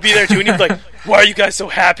Hope would be there too, and he'd be like, "Why are you guys so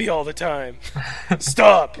happy all the time?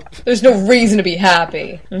 Stop!" There's no reason to be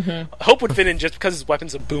happy. Hope would fit in just because his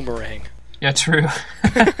weapon's a boomerang. Yeah, true.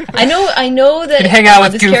 I know that. He'd hang out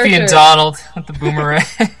with this Goofy character, and Donald with the boomerang.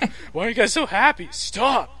 Why are you guys so happy?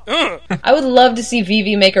 Stop! I would love to see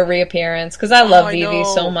Vivi make a reappearance because I love I Vivi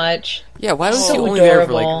know. so much. Yeah, why was So he only there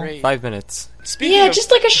for adorable. like 5 minutes? Speaking Yeah, of,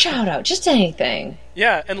 just like a shout out, just anything.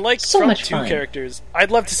 yeah, and like So from much 2 fun. characters, I'd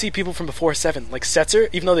love to see people from before 7, like Setzer.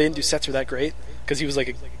 Even though they didn't do Setzer that great, because he was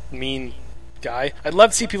like a mean guy. I'd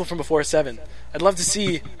love to see people from before 7. I'd love to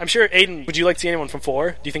see. I'm sure Aiden. Would you like to see anyone from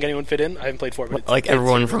 4? Do you think anyone fit in? I haven't played 4, but Like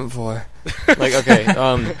everyone from 4. Like, okay, at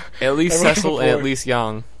least Everyone Cecil from and 4. at least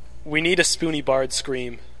Yang. we need a Spoony Bard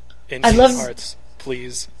scream in I Kingdom love- Hearts,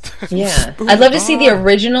 please. Yeah, I'd love to see the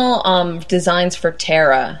original designs for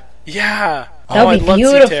Terra. Yeah. That would I'd be love to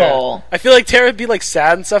see Terra. beautiful. I feel like Terra would be like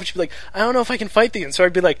sad and stuff. She'd be like, I don't know if I can fight thee. And so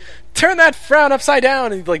I'd be like, turn that frown upside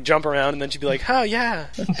down. And he'd like jump around. And then she'd be like, oh yeah.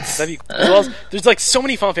 That'd be, as well as, there's like so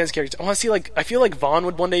many Final Fantasy characters. I want to see like, I feel like Vaughn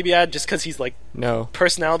would one day be added just because he's like No.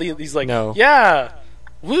 personality. He's like, No. yeah.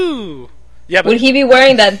 Woo. Yeah, but Would he be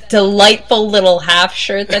wearing that delightful little half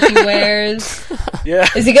shirt that he wears? yeah.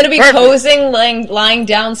 Is he going to be Perfect. posing, lying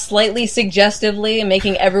down slightly suggestively and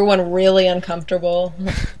making everyone really uncomfortable?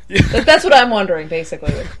 That's what I'm wondering,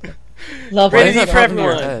 basically. Love Ready it. for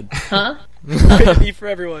everyone. Head? Huh? Ready for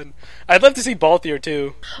everyone. I'd love to see Balthier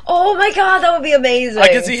too. Oh my god, that would be amazing. I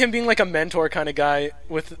could see him being like a mentor kind of guy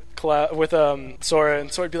with Sora,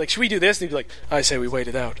 and Sora would be like, should we do this? And he'd be like, I say we wait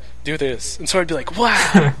it out. Do this. And Sora would be like,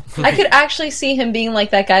 wow. I could actually see him being like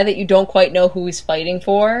that guy that you don't quite know who he's fighting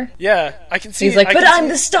for. Yeah, I can see. He's like, I but can I'm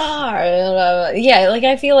see- the star. Yeah, like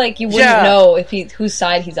I feel like you wouldn't Yeah. know if whose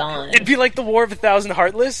side he's on. It'd be like the War of 1,000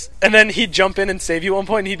 Heartless, and then he'd jump in and save you at one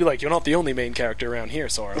point, and he'd be like, you're not the only main character around here,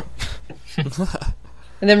 Sora.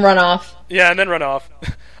 And then run off. Yeah, and then run off.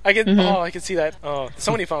 I could see that. Oh,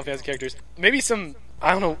 so many Final Fantasy characters. Maybe some,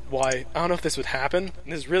 I don't know why, I don't know if this would happen,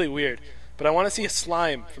 and this is really weird, but I want to see a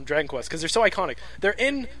slime from Dragon Quest, because they're so iconic. They're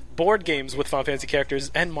in board games with Final Fantasy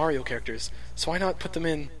characters and Mario characters, so why not put them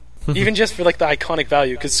in, even just for like the iconic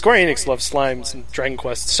value, because Square Enix loves slimes and Dragon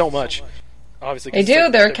Quest so much. Obviously, 'cause They it's, do.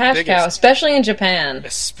 like, They're a their cash biggest. cow, especially in Japan.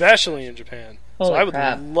 Especially in Japan. So Holy I would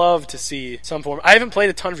crap. love to see some form. I haven't played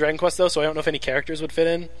a ton of Dragon Quest though, so I don't know if any characters would fit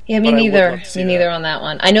in. Yeah, me but I would neither. love to see Me that. neither on that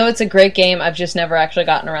one. I know it's a great game. I've just never actually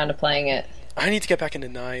gotten around to playing it. I need to get back into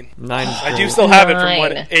 9. 9. I do still have it from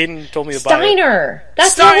when 9. Aiden told me to buy it. Steiner.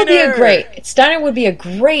 That would be a Steiner! great. Steiner would be a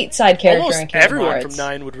great side character Almost in Kingdom everyone Hearts. from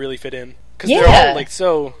 9 would really fit in because Yeah. they're all like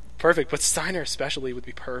so perfect. But Steiner especially would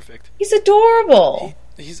be perfect. He's adorable.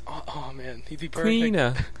 He's oh man, he'd be perfect.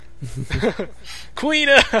 Queena.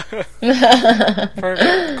 Queena.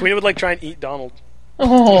 Perfect. Queena would like try and eat Donald.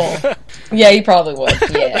 Oh, yeah, he probably would.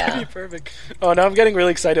 That'd Yeah, be perfect. Oh, now I'm getting really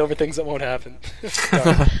excited over things that won't happen.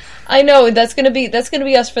 Sorry. I know. That's gonna be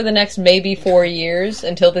us for the next maybe 4 years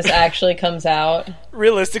until this actually comes out.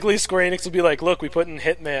 Realistically, Square Enix will be like, look, we put in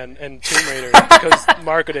Hitman and Tomb Raider because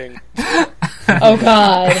marketing. Oh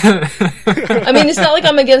God. I mean, it's not like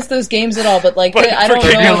I'm against those games at all, but like, But I for don't That'd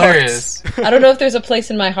be Kingdom know. hilarious. I don't know if there's a place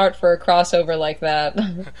in my heart for a crossover like that.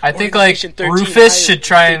 I think like Organization 13 Rufus should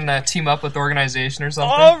try and team up with Organization or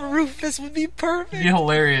something. Oh, Rufus would be perfect. It'd be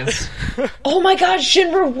hilarious. Oh my God,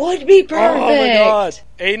 Shinra would be perfect. Oh my god.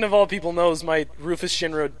 Aiden of all people knows my Rufus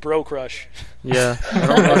Shinra bro crush. Yeah, I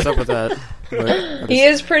don't know what's up with that. But He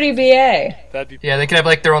is pretty BA. That'd be Yeah, they could have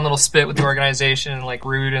like their own little spit with the Organization and like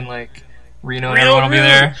Rude and like Reno and everyone will be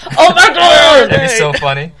there. Oh my god! That'd be so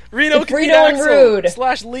funny. Reno, It's Reno and Rude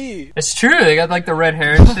 / Lee. It's true. They got like the red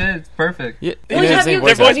hair and shit. It's perfect. Yeah, Well, yeah, have same you,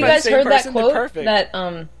 voice have you actor. guys Same heard that person, they're quote perfect.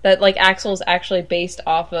 that like Axel's actually based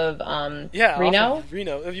off of Reno? Off of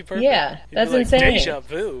Reno. That'd be perfect. Yeah, You'd be that's like, insane. Deja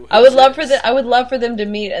vu. I would love for them to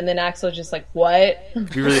meet, and then Axel's just like, what?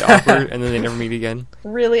 It'd be really awkward, and then they never meet again.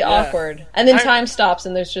 Really awkward. And then time stops,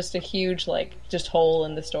 and there's just a huge just hole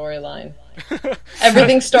in the storyline.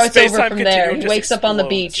 Everything starts over space-time from there. continuum He wakes up on the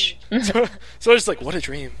explodes. beach. So it's like, what a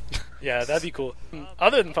dream. Yeah, that'd be cool.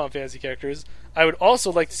 Other than Final Fantasy characters, I would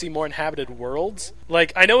also like to see more inhabited worlds.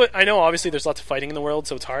 Like, I know obviously there's lots of fighting in the world,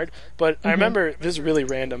 so it's hard, but I remember, this is a really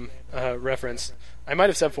random reference, I might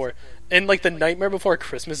have said before, in like the Nightmare Before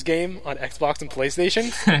Christmas game on Xbox and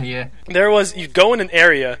PlayStation, Yeah. you'd go in an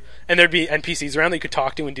area, and there'd be NPCs around that you could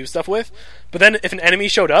talk to and do stuff with, but then if an enemy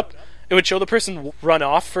showed up, it would show the person run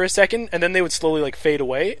off for a second, and then they would slowly like fade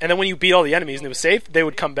away, and then when you beat all the enemies and it was safe, they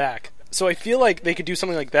would come back. So I feel like they could do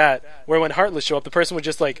something like that, where when Heartless show up, the person would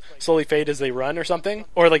just like slowly fade as they run or something,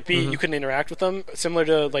 or like you couldn't interact with them, similar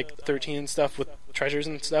to like 13 and stuff with treasures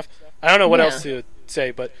and stuff. I don't know what else to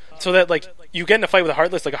say, but so that like you get in a fight with a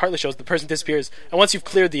Heartless, like a Heartless shows, the person disappears, and once you've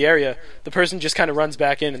cleared the area, the person just kind of runs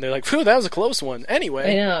back in, and they're like, "Phew, that was a close one."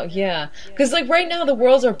 Anyway, I know, yeah. Because like right now, the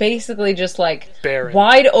worlds are basically just like Barren.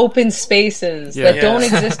 wide open spaces Yeah. that don't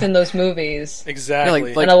exist in those movies. Yeah,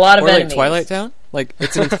 exactly. And a lot of or enemies. like Twilight Town. Like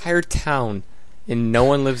it's an entire town, and no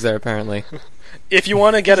one lives there apparently. If you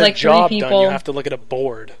want to get There's a like job three done, people. you have to look at a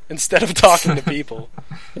board instead of talking to people.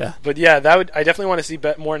 Yeah. But yeah, I definitely want to see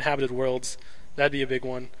more inhabited worlds. That'd be a big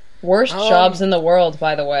one. Worst jobs in the world,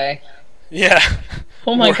 by the way. Yeah.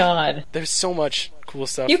 Oh my god. There's so much cool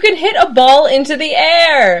stuff. You can hit a ball into the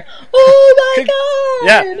air! Oh my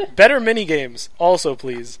god! Yeah, better mini games also,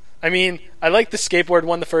 please. I mean, I like the skateboard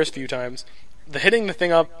one the first few times. The hitting the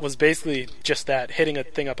thing up was basically just that, hitting a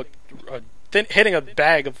thing up, hitting a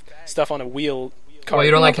bag of stuff on a wheel. Oh,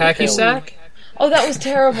 you don't like up a hacky hill. sack? Oh, that was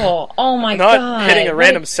terrible. Oh my Not god. hitting a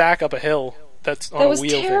random Like, sack up a hill that's on that a was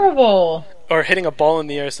wheel thing. terrible. Or hitting a ball in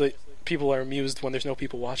the air so that people are amused when there's no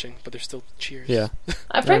people watching, but there's still cheers. Yeah.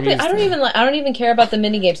 Frankly, I don't even care about the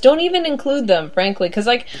mini games. Don't even include them, frankly, because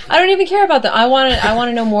like I don't even care about them. I want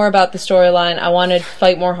to know more about the storyline. I want to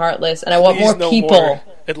fight more Heartless, and I want Please more no people. more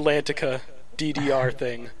Atlantica DDR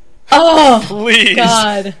thing. Oh Please.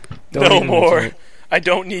 God! Don't No even more. mention it. I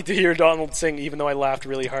don't need to hear Donald sing, even though I laughed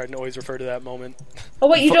really hard and always refer to that moment. Oh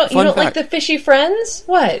wait, you Fun don't like fact. the fishy friends?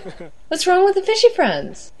 What? What's wrong with the fishy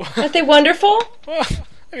friends? Aren't they wonderful? Well,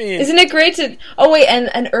 I mean, Isn't it great to? Oh wait,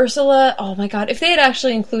 and Ursula. Oh my God! If they had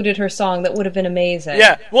actually included her song, that would have been amazing.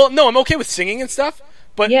 yeah. Well, no, I'm okay with singing and stuff,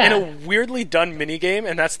 but Yeah. in a weirdly done minigame,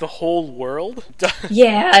 and that's the whole world,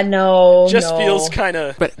 Yeah. No. just no. feels kind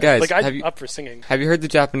of. But guys, like I'm have you up for singing. have you heard the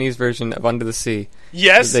Japanese version of Under the Sea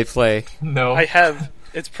Yes, that they play? No. I have.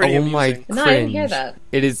 It's pretty Oh my amusing. No, I didn't hear cringe. that.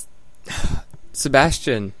 It is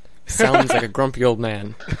Sebastian sounds like a grumpy old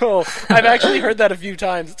man. Oh, I've actually heard that a few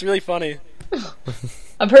times. It's really funny.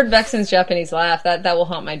 I've heard Vexen's Japanese laugh. That will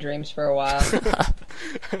haunt my dreams for a while.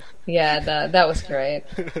 Yeah, that was great.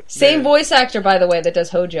 Same Man. voice actor, by the way, that does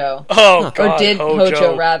Hojo, Oh God, or did Hojo.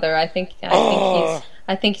 Hojo rather. I think Oh.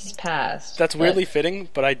 he's passed. That's but weirdly fitting,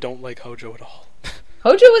 but I don't like Hojo at all.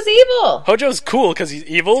 Hojo was evil. Hojo's cool because he's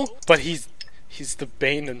evil, but he's the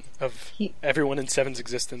bane of He- everyone in Seven's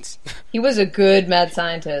existence. He was a good mad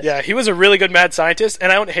scientist. Yeah, he was a really good mad scientist,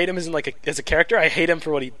 and I don't hate him as in as a character. I hate him for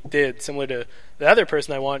what he did, similar to the other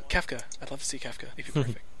person I want, Kefka. I'd love to see Kefka. He'd be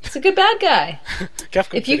perfect. He's a good bad guy.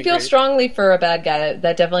 Kefka. If you fitting feel great. strongly for a bad guy,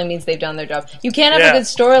 that definitely means they've done their job. You can't have Yeah. a good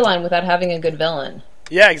storyline without having a good villain.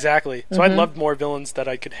 Yeah, exactly. So Mm-hmm. I'd love more villains that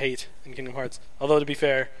I could hate in Kingdom Hearts. Although to be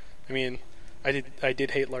fair, I mean, I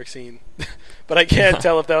did hate Larxene, but I can't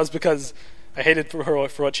tell if that was because I hated for her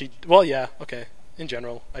for what she. Well, yeah, okay. In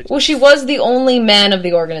general, Well, she was the only man of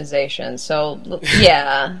the organization, so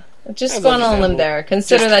yeah. Just That's go on a limb understandable. there.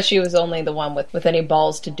 Consider Just- that she was only the one with any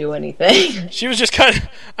balls to do anything. she was just kind of.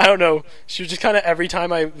 I don't know. She was just kind of every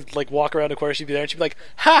time I would, like walk around a corner, she'd be there and she'd be like,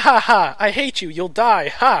 "Ha ha ha! I hate you. You'll die.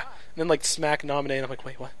 Ha!" And then like smack Nominee, and I'm like,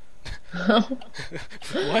 "Wait, what?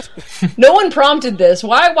 What?" No one prompted this.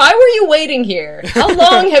 Why were you waiting here? How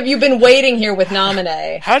long have you been waiting here with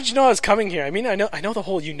Nominee? How did you know I was coming here? I mean, I know the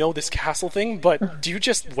whole this castle thing, but do you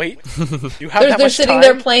just wait? You have that They're much sitting time?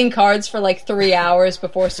 there playing cards for like 3 hours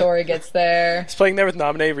before Sori gets there. He's playing there with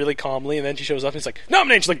Nominee really calmly, and then she shows up and he's like,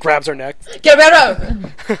 "Nominee!" And she like grabs her neck. Get out!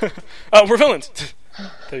 We're villains.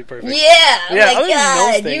 That'd be perfect. Yeah! Yeah, Oh other my than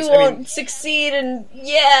those God! things, You I won't mean- succeed and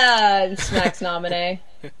yeah! And smacks Nominee.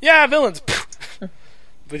 Yeah, villains.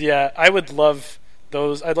 But yeah, I would love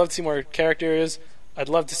those. I'd love to see more characters. I'd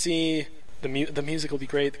love to see The music will be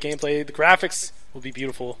great. The gameplay, the graphics will be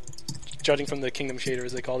beautiful, judging from the Kingdom shader,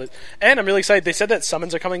 as they called it. And I'm really excited. They said that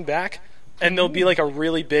summons are coming back, and they'll be like a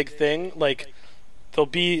really big thing. Like, they'll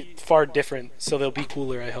be far different, so they'll be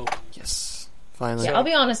cooler, I hope. Yes. Finally. Yeah, I'll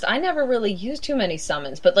be honest, I never really used too many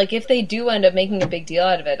summons, but like if they do end up making a big deal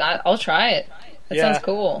out of it, I'll try it. That sounds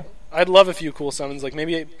cool. I'd love a few cool summons, like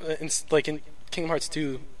maybe in Kingdom Hearts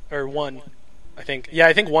 2 or 1, I think. Yeah,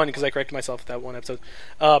 I think 1, because I corrected myself with that one episode.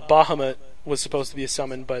 Bahamut was supposed to be a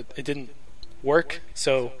summon, but it didn't work,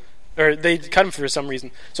 or they cut him for some reason.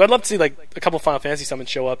 So I'd love to see like a couple Final Fantasy summons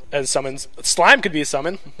show up as summons. Slime could be a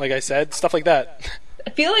summon, like I said, stuff like that. I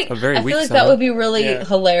feel like summon. that would be really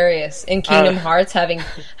hilarious in Kingdom Hearts, having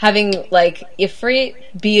like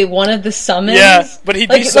Ifrit be one of the summons. Yeah, but he'd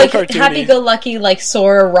be so cartoony. Happy-go-lucky, like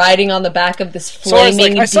Sora riding on the back of this flaming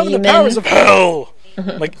demon. I summon the powers of hell.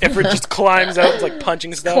 Like Ifrit just climbs out, like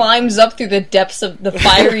punching stuff. Climbs up through the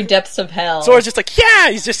fiery depths of hell. Sora's just like, yeah!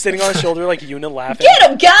 He's just sitting on his shoulder like Yuna laughing. Get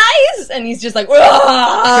him, guys! And he's just like,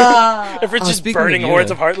 Ifrit's just burning hordes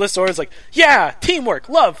of Heartless. Sora's like, yeah! Teamwork,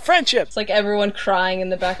 love, friendship! It's like everyone crying in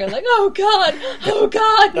the background like, oh god,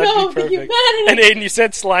 no, the humanity! And Aiden, you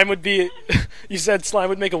said Slime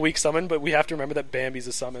would make a weak summon, but we have to remember that Bambi's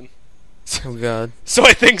a summon. Oh god. So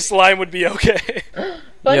I think Slime would be okay.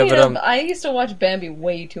 Funny enough, I used to watch Bambi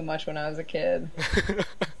way too much when I was a kid.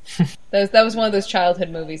 that was one of those childhood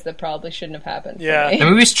movies that probably shouldn't have happened. Yeah, for me. The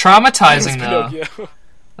movie's traumatizing though.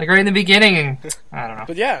 Like right in the beginning, I don't know.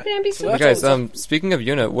 But yeah, Bambi's so guys, speaking of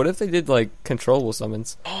Yuna, what if they did like controllable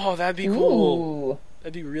summons? Oh, that'd be cool. Ooh.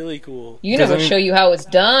 That'd be really cool. Yuna will show you how it's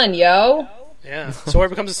done, yo. Yeah, Sora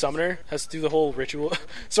becomes a summoner, has to do the whole ritual.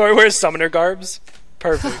 Sora wears summoner garbs.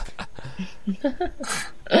 Perfect.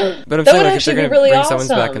 But I'm saying, like, if they're going to bring summons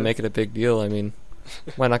back and make it a big deal, I mean,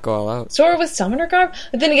 why not go all out? Sora with summoner garb?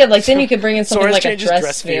 But then again, like, then you could bring in something like a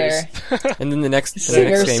dress sphere. And then the next game,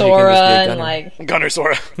 Singer you can Sora just be a and, gunner. like... Gunner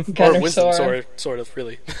Sora. Gunner or Wisdom Sora. sort of,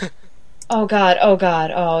 really. Oh god,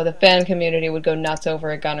 the fan community would go nuts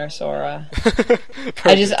over a Gunner Sora.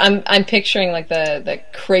 I'm picturing like the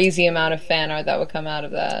crazy amount of fan art that would come out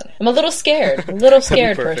of that. I'm a little scared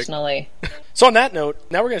personally. So on that note,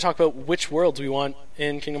 now we're going to talk about which worlds we want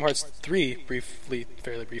in Kingdom Hearts 3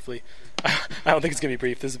 fairly briefly. I don't think it's going to be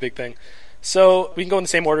brief, this is a big thing. So we can go in the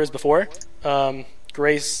same order as before.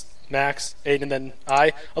 Grace, Max, Aiden, and then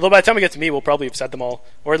I. Although by the time we get to me, we'll probably have said them all.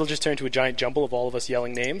 Or it'll just turn into a giant jumble of all of us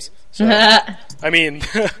yelling names. So, I mean,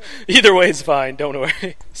 either way is fine, don't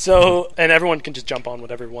worry. So, and everyone can just jump on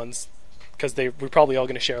whatever ones, because we're probably all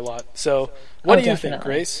going to share a lot. So, what do you think,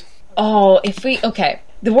 Grace?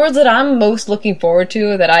 The worlds that I'm most looking forward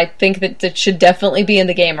to, that I think that should definitely be in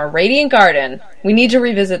the game, are Radiant Garden. We need to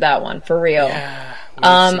revisit that one, for real. Yeah,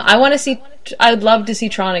 I'd love to see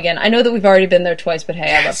Tron again. I know that we've already been there twice, but hey,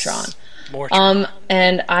 yes. I love Tron. More Tron.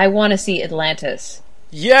 And I want to see Atlantis.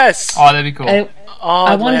 Yes! Oh, that'd be cool.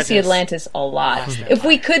 I want to see Atlantis a lot. If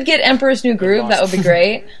we could get Emperor's New Groove, that would be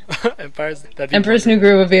great. Emperor's New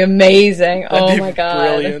Groove would be amazing. Oh my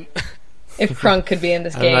god. Brilliant. If Krunk could be in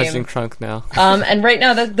this game. I'm imagining Krunk now. And right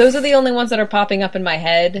now, those are the only ones that are popping up in my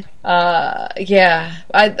head. Yeah.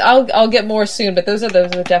 I'll get more soon, but those are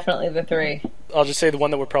definitely the three. I'll just say the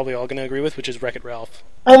one that we're probably all going to agree with, which is Wreck-It Ralph.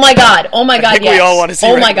 Oh my god, I think we all want to see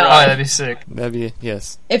Wreck-It Ralph. Oh, that'd be sick. That'd be,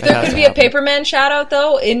 yes. If there could be a Paperman shout-out,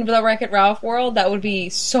 though, in the Wreck-It Ralph world, that would be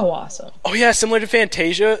so awesome. Oh yeah, similar to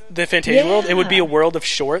Fantasia, the Fantasia world, it would be a world of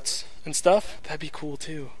shorts and stuff. That'd be cool,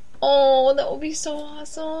 too. Oh, that would be so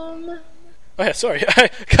awesome. Oh yeah, sorry, I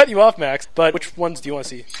cut you off, Max, but which ones do you want to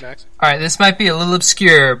see, Max? Alright, this might be a little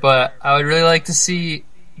obscure, but I would really like to see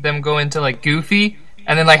them go into, like, Goofy,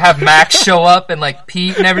 and then, like, have Max show up and, like,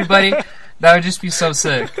 Pete and everybody. That would just be so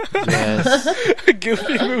sick. Yes.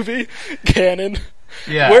 Goofy movie, canon.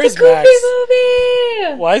 Yeah. Where's Goofy Max?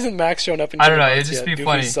 movie! Why isn't Max showing up in I don't know, Kingdom it'd just Hearts be yet?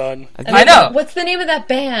 funny. Goofy's son. I know! What's the name of that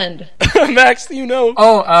band? Max, you know.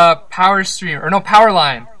 Oh, Power Stream. Or no,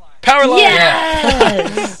 Powerline. Powerline!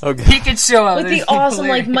 Yes! Okay. He could show up. With the awesome,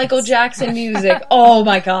 like, Michael Jackson music. Oh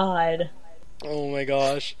my god. Oh my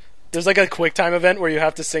gosh. There's like a QuickTime event where you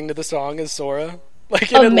have to sing to the song as Sora.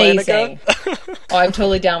 Like in Amazing. Atlantica. Oh, I'm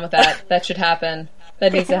totally down with that. That should happen.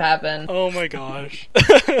 That needs to happen. Oh my gosh.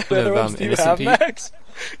 What other ones do you Innocent have, Pete? Max?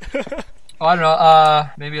 Oh, I don't know,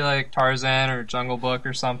 maybe like Tarzan or Jungle Book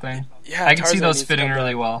or something. Yeah, I can see Tarzan those needs to fitting come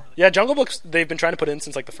really back. well. Yeah, Jungle Books, they've been trying to put in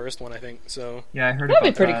since like the first one, I think. So, Yeah, I heard That'd be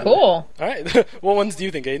about pretty that. cool. alright. What ones do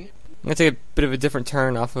you think, Aiden? I'm going to take a bit of a different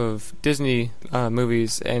turn off of Disney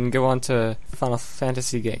movies and go on to Final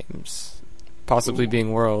Fantasy games. Possibly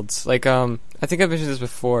being worlds. Like, I think I've mentioned this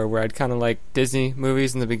before, where I'd kind of like Disney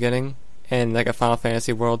movies in the beginning and like a Final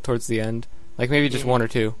Fantasy world towards the end. Like maybe just one or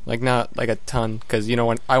two, like not like a ton, because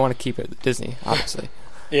when I want to keep it Disney, obviously.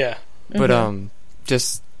 Yeah. But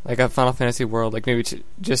just like a Final Fantasy world, like maybe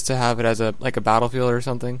just to have it as a battlefield or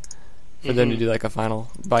something, for them to do like a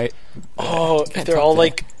final bite. Oh, if they're all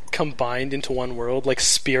like combined into one world, like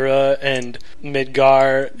Spira and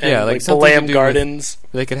Midgar and like Balam Gardens.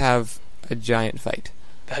 They could have a giant fight.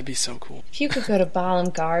 That'd be so cool. If you could go to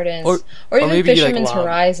Balam Gardens or even maybe Fisherman's like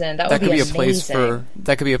Horizon, that would be amazing.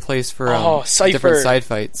 That could be a place for Cypher. different side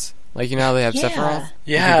fights. Like how they have Yeah. Sephiroth.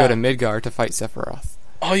 Yeah. You could go to Midgar to fight Sephiroth.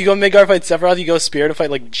 Oh, you go Midgar fight Sephiroth, you go Spira to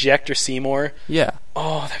fight like Jecht or Seymour. Yeah.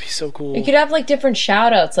 Oh, that'd be so cool. You could have like different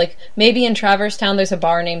shout-outs. Like maybe in Traverse Town there's a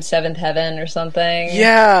bar named Seventh Heaven or something.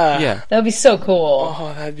 Yeah. Yeah. That would be so cool.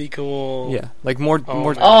 Oh, that'd be cool. Yeah. Like more. Oh, I'm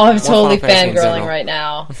more totally Final Fantasy in fangirling general. right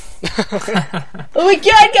now. Oh my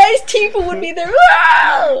god, guys, Tifa would be there.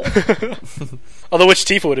 Wow! Although, which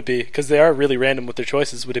Tifa would it be? Because they are really random with their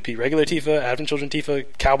choices. Would it be regular Tifa, Advent Children Tifa,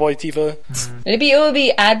 Cowboy Tifa? It would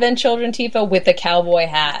be Advent Children Tifa with the cowboy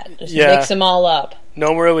hat. Just Yeah. mix them all up.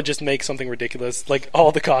 Nomura would just make something ridiculous, like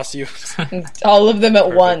all the costumes. All of them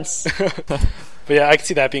at once. But yeah, I could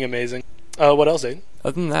see that being amazing. What else, Aiden?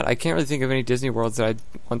 Other than that, I can't really think of any Disney worlds that I'd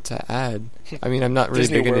want to add. I mean, I'm not really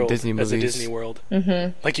Disney big into World Disney as movies. a Disney World.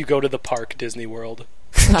 Mm-hmm. Like you go to the park Disney World.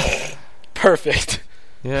 Perfect.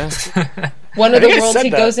 Yeah. One of the think I worlds said he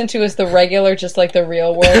that. goes into is the regular, just like the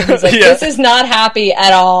real world. He's like, Yeah. this is not happy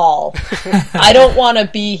at all. I don't want to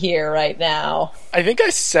be here right now. I think I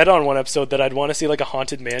said on one episode that I'd want to see like a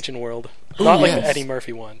Haunted Mansion world. Not like the yes. Eddie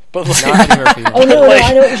Murphy one, but like Not Eddie Murphy. Oh, no, Like-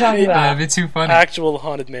 I know what you're talking about. That'd be too funny. actual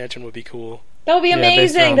Haunted Mansion would be cool. That would be Yeah,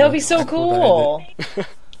 based amazing. on That would be the so article cool.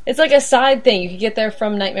 It's like a side thing. You could get there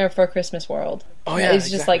from Nightmare Before Christmas World. Oh, yeah, It's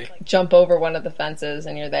just exactly. like jump over one of the fences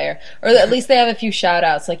and you're there. Or at least they have a few shout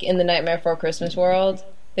outs. Like in the Nightmare Before Christmas World,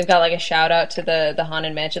 they've got like a shout out to the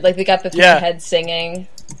Haunted Mansion. Like they got the three Yeah. heads singing.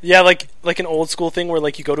 Yeah, like an old school thing where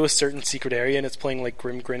like you go to a certain secret area and it's playing like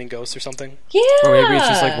Grim Grinning Ghosts or something. Yeah. Or maybe it's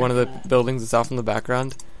just like one of the buildings that's off in the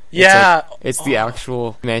background. Yeah, It's the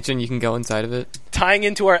actual mansion. You can go inside of it. tying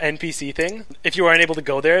into our NPC thing. If you aren't able to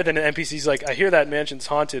go there, then an NPC's like, I hear that mansion's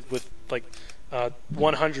haunted with like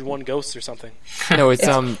 101 ghosts or something. No, it's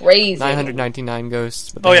crazy. 999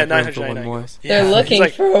 ghosts. But Oh they yeah, have room for 999 one more. ghosts. They're Yeah. looking It's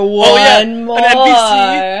like, for oh yeah, one more.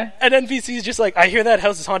 an NPC's just like, I hear that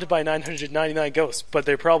house is haunted by 999 ghosts, but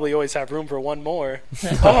they probably always have room for one more.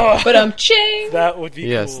 Oh, But I'm ching. that would be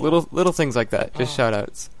Yes, cool. little things like that. Just shout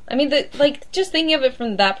outs. I mean, just thinking of it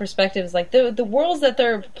from that perspective is like the worlds that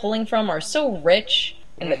they're pulling from are so rich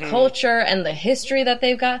in the culture and the history that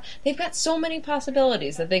they've got. They've got so many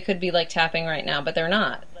possibilities that they could be like tapping right now, but they're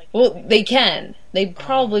not. Well, they can. They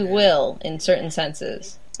probably will in certain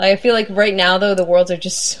senses. Like I feel like right now though the worlds are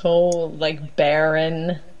just so like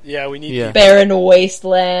barren, Yeah, we need Yeah. barren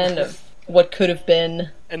wasteland of what could have been.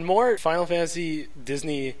 and more Final Fantasy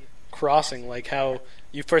Disney crossing, like how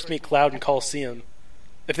you first meet Cloud in Coliseum.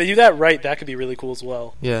 If they do that right, that could be really cool as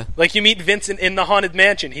well. Yeah. Like you meet Vincent in the haunted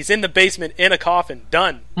mansion. He's in the basement in a coffin.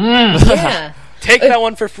 Done. Yeah. Take that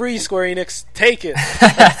one for free, Square Enix. Take it.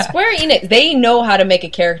 Square Enix, they know how to make a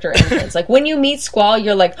character entrance. Like when you meet Squall,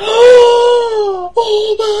 you're like, oh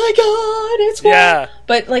my god, it's Squall. Yeah.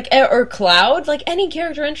 But like, or Cloud, like any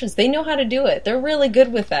character entrance, they know how to do it. They're really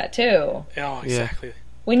good with that too. Oh, exactly.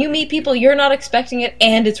 When you meet people, you're not expecting it,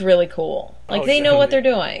 and it's really cool. Like Oh, they know what they're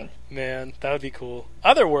definitely. doing. Man, that would be cool.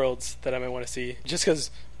 Other worlds that I might want to see, just because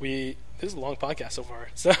this is a long podcast so far.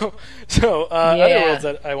 So other Yeah. worlds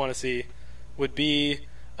that I want to see would be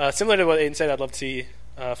similar to what Aiden said. I'd love to see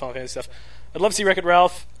Final Fantasy stuff. I'd love to see Wreck-It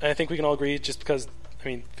Ralph, and I think we can all agree, just because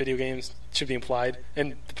video games should be implied,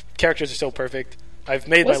 and the characters are so perfect. I've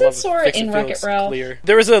made Wasn't my love Sora of Fix in It Wreck-It Felix Ralph? clear.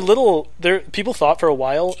 There was a little people thought for a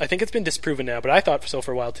while. I think it's been disproven now, but I thought so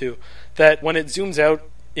for a while too. That when it zooms out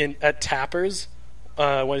at Tappers,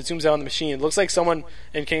 when it zooms out on the machine, it looks like someone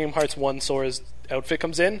in Kingdom Hearts 1 Sora's outfit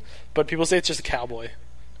comes in, but people say it's just a cowboy.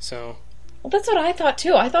 So Well, that's what I thought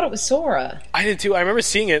too. I thought it was Sora. I did too. I remember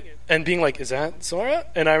seeing it and being like, "Is that Sora?"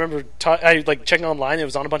 And I remember checking online. It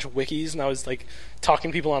was on a bunch of wikis, and I was like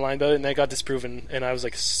talking to people online about it, and that got disproven, and I was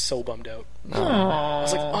like so bummed out. I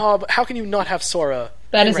was like, "Oh, but how can you not have Sora?"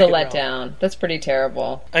 That in is a Wreck-It Ralph?" letdown. That's pretty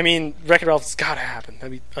terrible. I mean, Wreck-It Ralph's got to happen.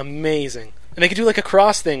 That'd be amazing. And they could do like a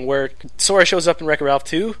cross thing where Sora shows up in Wreck-It Ralph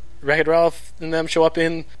 2, Wreck-It Ralph and them show up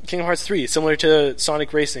in Kingdom Hearts 3, similar to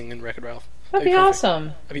Sonic Racing in Wreck-It Ralph. That'd be perfect.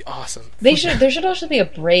 awesome. That'd be awesome. There should also be a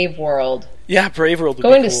Brave World. Yeah, Brave World would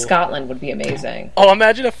Going be to cool. Scotland would be amazing. Oh,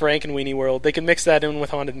 imagine a Frank and Weenie World. They could mix that in with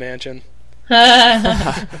Haunted Mansion.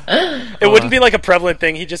 It wouldn't be like a prevalent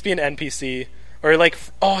thing. He'd just be an NPC. Or like,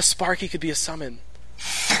 Sparky could be a summon.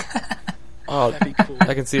 Oh, that'd be cool.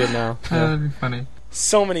 I can see it now. Yeah. That'd be funny.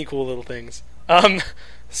 So many cool little things.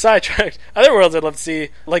 Sidetracked. Other worlds I'd love to see,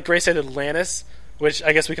 like Grace said, Atlantis, which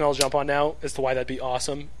I guess we can all jump on now as to why that'd be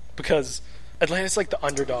awesome. Because Atlantis is like the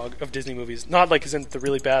underdog of Disney movies. Not like as in the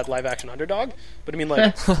really bad live action underdog, but I mean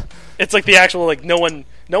like it's like the actual like no one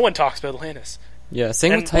talks about Atlantis. Yeah,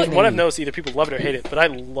 same And with Titan what I've AE. noticed, either people love it or hate it, but I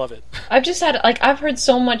love it. I've just had I've heard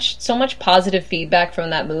so much positive feedback from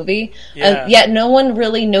that movie, Yeah. and yet no one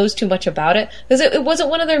really knows too much about it because it wasn't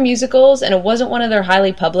one of their musicals and it wasn't one of their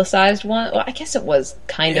highly publicized one. Well, I guess it was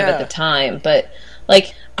kind of Yeah. at the time, but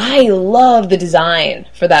like I love the design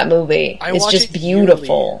for that movie. I It's watch just it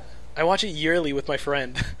beautiful. I watch it yearly with my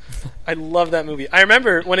friend. I love that movie. I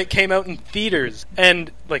remember when it came out in theaters, and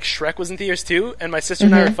like Shrek was in theaters too, and my sister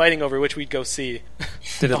and I were fighting over which we'd go see.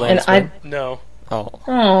 Did Atlantis And win? No. Oh.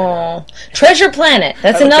 Oh, Treasure Planet.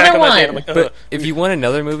 That's I look back another on that day and I'm one. like, ugh. But if you want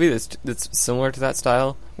another movie that's similar to that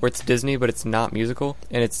style, where it's Disney but it's not musical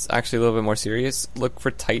and it's actually a little bit more serious, look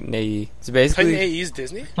for Titan AE. So basically, Titan AE is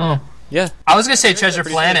Disney? Oh. yeah, I was gonna say Treasure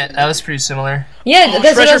Planet. That was pretty similar. Yeah, Oh,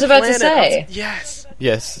 that's what I was Treasure about to Planet. say. Yes.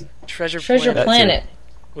 yes, Treasure Treasure Planet Planet.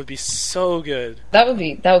 would be so good. That would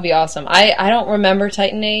be awesome. I don't remember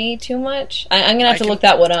Titan AE too much. I'm gonna have to can- look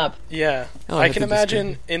that one up. Yeah. Oh, I I can think that's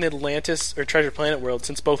imagine in Atlantis or Treasure Planet world,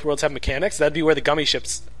 since both worlds have mechanics, that'd be where the gummy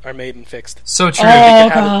ships are made and fixed. So true. Oh,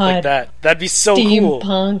 Have it God. like that. That'd be so cool.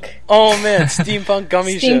 Steampunk. Oh man, steampunk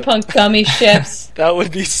gummy ship. Steampunk gummy ships. That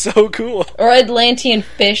would be so cool. Or Atlantean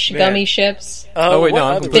fish Man. gummy ships. Oh wait, what no,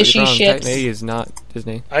 I'm other- completely Fishy wrong. ships. Titan AE is not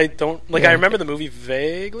Disney. I don't like. Yeah. I remember the movie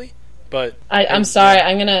vaguely, but I'm sorry.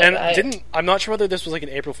 I'm gonna. and I'm not sure whether this was like an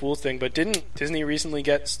April Fool's thing, but didn't Disney recently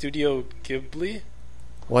get Studio Ghibli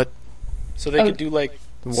What? so they Oh. could do like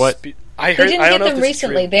What? I They heard. didn't I don't get know if them this is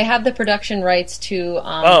recently. true. They have the production rights to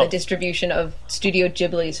Oh. the distribution of Studio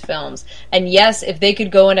Ghibli's films. And yes, if they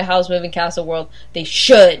could go into Howl's Moving Castle world, they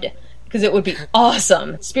should, because it would be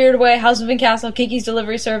awesome. Spirited Away, Howl's Moving Castle, Kiki's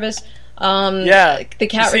Delivery Service, Yeah. The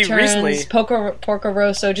Cat You see, Returns, recently- Porco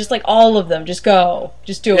Rosso, just like all of them. Just go,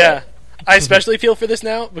 just do Yeah. it. I especially feel for this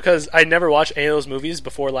now because I never watched any of those movies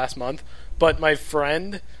before last month, but my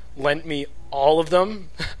friend lent me all of them.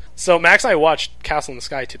 So Max and I watched Castle in the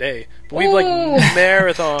Sky today, but we've like Ooh.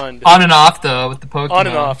 marathoned On and off though with the Pokemon. on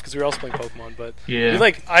and off because we were also playing Pokemon. But Yeah. we,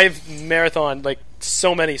 like I've marathoned like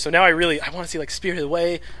so many, so now I want to see like Spirited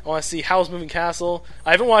Away. I want to see Howl's Moving Castle.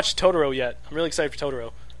 I haven't watched Totoro yet. I'm really excited for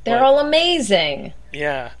Totoro. They're But, all amazing.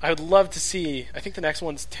 yeah. I would love to see. I think the next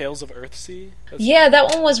one's Tales of Earthsea. That's- Yeah, that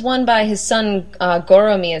one was won by his son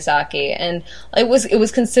Goro Miyazaki, and it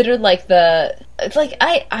was considered like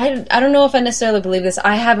I don't know if I necessarily believe this.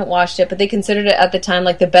 I haven't watched it, but they considered it at the time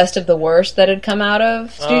like the best of the worst that had come out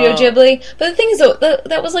of Studio Oh. Ghibli. But the thing is, though,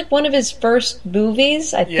 that was like one of his first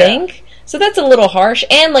movies, I Yeah. think. So that's a little harsh,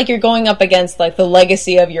 and like you're going up against like the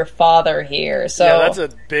legacy of your father here. So yeah, that's a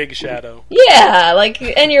big shadow. yeah, like,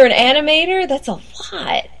 and you're an animator. That's a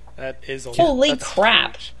lot. That is a Holy that's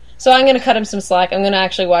crap. huge. So I'm going to cut him some slack. I'm going to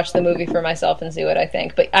actually watch the movie for myself and see what I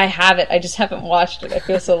think. But I have it. I just haven't watched it. I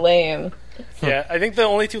feel so lame. Yeah, I think the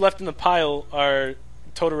only two left in the pile are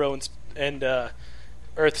Totoro and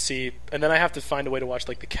Earthsea, and then I have to find a way to watch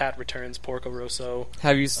like The Cat Returns, Porco Rosso.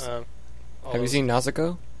 Have you all have you those. seen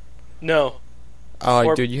Nausicaa? No. Oh,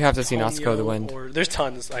 Or dude, you have to see Nausicaa the Ponyo, Wind. Or, there's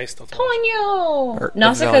tons. I still. Have to watch. Ponyo! Or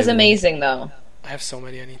Nausicaa's Valley. amazing, though. I have so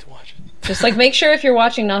many I need to watch. Just like make sure if you're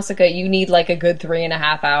watching Nausicaa, you need like a good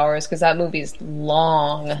 3.5 hours because that movie's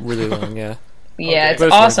long. Really long, yeah. Yeah, Okay. it's But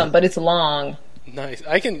it's awesome, worth it. but it's long. Nice.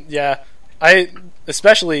 I can. Yeah. I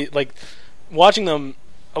especially like watching them.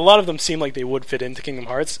 A lot of them seem like they would fit into Kingdom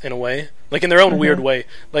Hearts in a way, like in their own weird way.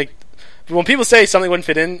 Like when people say something wouldn't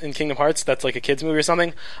fit in Kingdom Hearts, that's like a kids movie or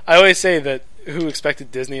something. I always say that who expected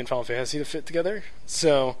Disney and Final Fantasy to fit together?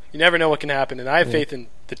 So you never know what can happen, and I have faith in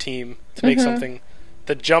the team to make something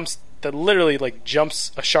that literally like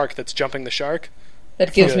jumps a shark that's jumping the shark.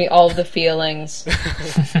 That gives Good. me all the feelings.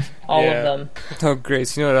 All Yeah. of them. Oh,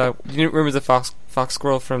 Grace, you know what? You remember the fox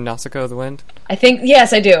squirrel from Nausicaa the Wind? I think,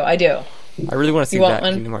 yes, I do. I do. I really want to see You want that one?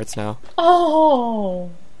 in Kingdom Hearts now. Oh,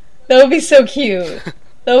 that would be so cute.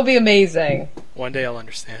 That would be amazing. One day I'll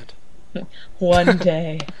understand. One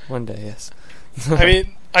day. One day, yes. I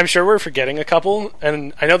mean, I'm sure we're forgetting a couple,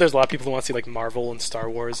 and I know there's a lot of people who want to see like Marvel and Star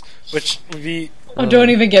Wars, which would be Oh, don't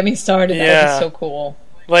even get me started. That would Yeah. be so cool.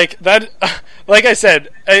 like that. Like I said,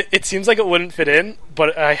 it seems like it wouldn't fit in,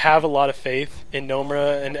 but I have a lot of faith in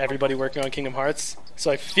Nomura and everybody working on Kingdom Hearts,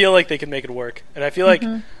 so I feel like they can make it work. And I feel like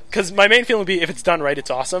because my main feeling would be if it's done right,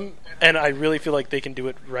 it's awesome, and I really feel like they can do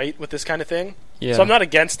it right with this kind of thing. Yeah. So I'm not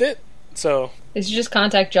against it, So They should just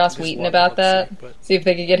contact Joss Whedon about that. But See if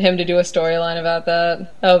they could get him to do a storyline about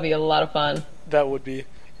that. That would be a lot of fun. that would be.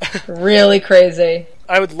 Really crazy.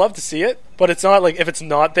 I would love to see it, but it's not like if it's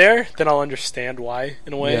not there, then I'll understand why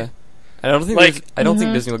in a way. Yeah. I don't think Like- I don't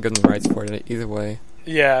think Disney will give them the rights for it either way.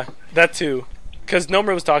 Yeah, that too. Because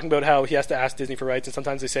Nomura was talking about how he has to ask Disney for rights, and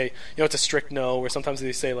sometimes they say, it's a strict no, or sometimes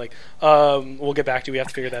they say, like, we'll get back to you, we have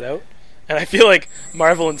to figure that out. And I feel like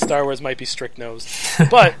Marvel and Star Wars might be strict no's.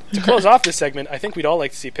 But, to close off this segment, I think we'd all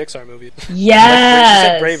like to see Pixar movies. Yes! She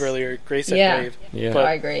said Brave earlier, Grace said Yeah. Brave. Yeah. But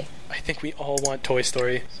I agree. I think we all want Toy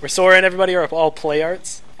Story. Where Sora and everybody are all play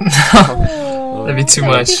arts. Oh, That'd be too that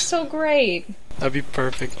much. would be so great. That'd be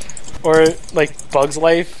perfect. Or, like, Bug's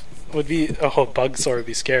Life would be... Oh, Bug's Sora would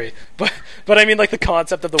be scary. But I mean, like, the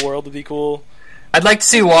concept of the world would be cool. I'd like to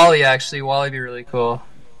see Wall-E, actually. Wall-E'd be really cool.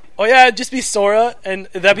 Oh yeah, it'd just be Sora, and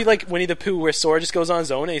that'd be like Winnie the Pooh, where Sora just goes on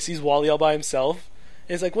his own and he sees Wall-E all by himself.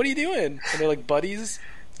 And he's like, "What are you doing?" And they're like buddies.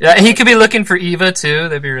 Yeah, he could be looking for Eva, too.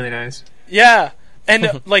 That'd be really nice. Yeah,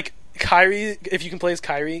 and like Kyrie, if you can play as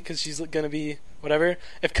Kyrie, because she's gonna be whatever.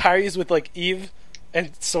 If Kyrie's with like Eve,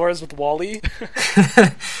 and Sora's with Wall-E,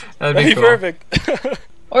 That'd that'd be cool. perfect.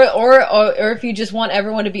 Or if you just want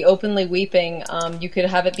everyone to be openly weeping, you could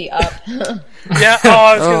have it be Up. Yeah. Oh,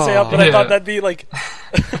 I was gonna say Up, but I Yeah. thought that'd be like.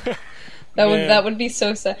 Man. That would be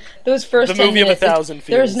so sad. Those first The 10 movie of minutes, 1,000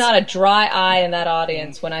 there was feels. not a dry eye in that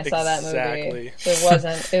audience when I saw that Exactly. movie. It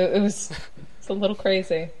wasn't. It was. It's a little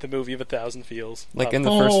crazy. The movie of 1,000 feels. Like Up. in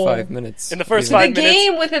the first Oh. 5 minutes. In the first even. 5 The minutes.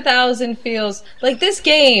 game with 1,000 feels like this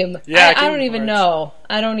game. Yeah, I Kingdom don't even Hearts. know.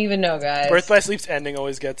 I don't even know, guys. Birth by Sleep's ending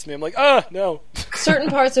always gets me. I'm like, no. Certain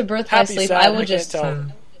parts of Birth by Happy, Sleep, sad, I will can't just. tell.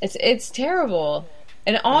 It's terrible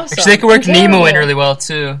and awesome. Actually, they could work and Nemo in terrible really well,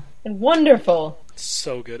 too. and wonderful.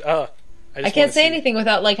 So good. I can't say anything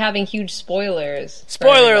without like having huge spoilers. for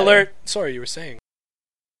Spoiler everybody. alert! Sorry, you were saying.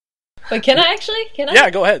 But can I actually? Can I? Yeah,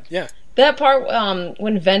 go ahead. Yeah. That part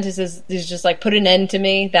when Ventus is just like put an end to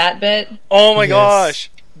me. That bit Oh my Yes. gosh.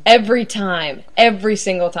 every time, every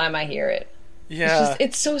single time I hear it. Yeah.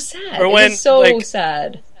 It's so sad. Or when, it's so like-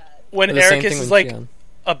 sad. When The same Ericus thing is with like Xion.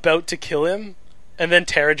 about to kill him, and then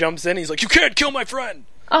Terra jumps in. He's like, "You can't kill my friend."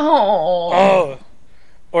 Oh. Oh.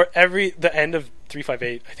 Or the end of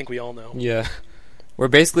 358. I think we all know. Yeah. Where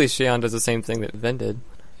basically Xion does the same thing that Ven did.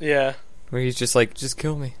 Yeah. Where he's just like, just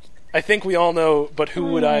kill me. I think we all know. But who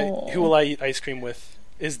will I eat ice cream with?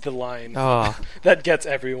 Is the line Ah. that gets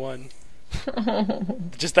everyone.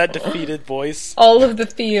 Just that defeated voice. All of the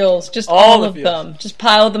feels, just All all the of feels. them, just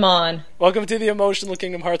pile them on. Welcome to the Emotional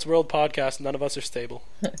Kingdom Hearts World podcast. None of us are stable.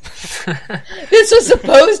 This was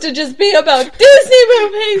supposed to just be about Disney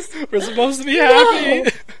movies. We're supposed to be happy.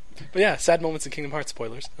 But yeah, sad moments in Kingdom Hearts,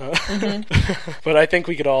 spoilers. But I think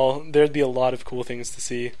there'd be a lot of cool things to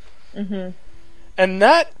see. And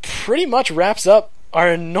that pretty much wraps up our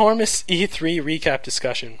enormous E3 recap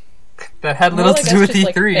discussion. That had More little like to do us with just,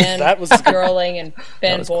 like, E3. That was girling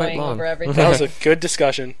and was quite fanboying long. over everything. That was a good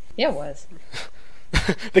discussion. Yeah, it was.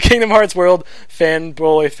 The Kingdom Hearts World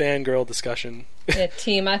fanboy, fangirl discussion. Yeah,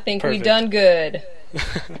 team, I think we Perfect. done good.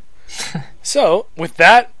 So, with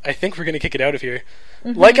that, I think we're going to kick it out of here.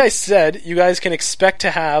 Like I said, you guys can expect to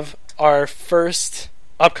have our first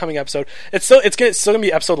upcoming episode. It's still gonna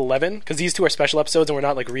be episode 11 because these two are special episodes and we're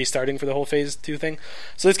not like restarting for the whole phase 2 thing.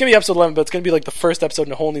 So it's gonna be episode 11, but it's gonna be like the first episode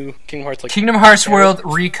in a whole new Kingdom Hearts. Like Kingdom Hearts World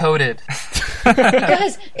recoded.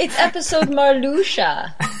 Guys, it's episode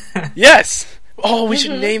Marluxia. Yes. Oh, we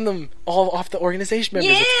should name them all off the organization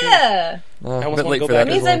members. That's good. Yeah. A almost bit wanna late go for back. that.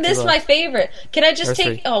 That means There's I only two missed my left. favorite. Can I just Or take...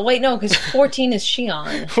 three. Oh, wait, no, because 14 is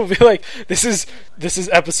Xion. We'll be like, this is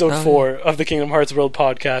episode Oh, 4 of the Kingdom Hearts World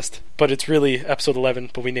podcast, but it's really episode 11,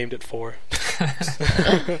 but we named it 4.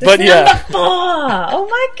 But yeah. Number 4! Oh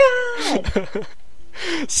my god!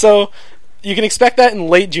 So you can expect that in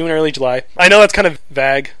late June, early July. I know that's kind of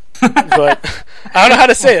vague, but I don't know how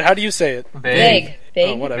to say it. How do you say it? Vague.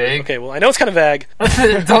 Oh, whatever. Vague. Okay, well, I know it's kind of vague.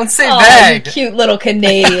 Don't say Oh, vague. you cute little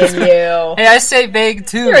Canadian, you. Hey, I say vague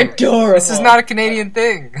too. You're adorable. This is not a Canadian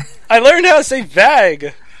thing. I learned how to say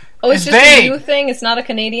vague. Oh, it's It's just vague. a new thing? It's not a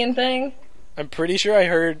Canadian thing? I'm pretty sure I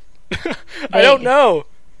heard. I don't know.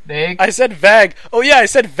 Vague. I said vague. Oh yeah, I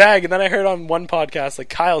said vague, and then I heard on one podcast like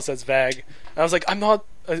Kyle says vague. And I was like, I'm not.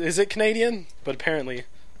 Is it Canadian? But apparently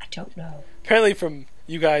I don't know. from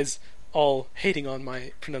you guys all hating on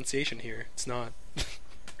my pronunciation here, it's not.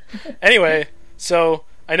 Anyway, so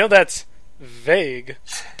I know that's vague,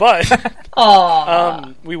 but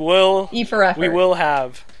Aww. we will E for effort. we will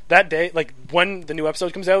have that day, like when the new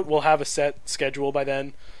episode comes out, we'll have a set schedule by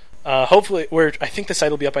then. Hopefully, I think the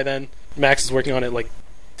site will be up by then. Max is working on it like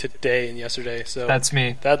today and yesterday, so That's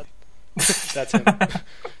me. that That's him.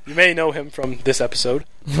 You may know him from this episode.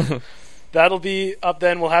 That'll be up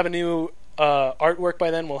then. We'll have a new artwork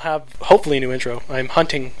by then. We'll have hopefully a new intro. I'm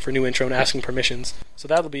hunting for new intro and asking permissions, so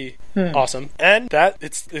that'll be awesome. And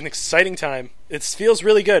it's an exciting time. It feels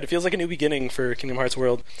really good. It feels like a new beginning for Kingdom Hearts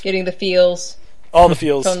World. Getting the feels. All the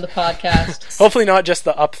feels from the podcast. Hopefully not just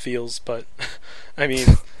the up feels, but I mean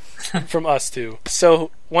from us too.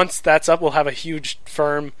 So once that's up, we'll have a huge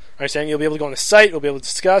firm understanding. You'll be able to go on the site. You'll be able to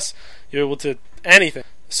discuss. You'll be able to anything.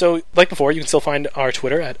 So, like before, you can still find our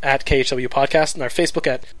Twitter at KHW Podcast and our Facebook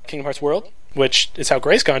at Kingdom Hearts World, which is how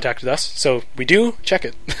Grace contacted us. So we do check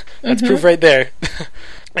it. That's proof right there.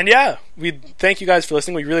 And yeah, we thank you guys for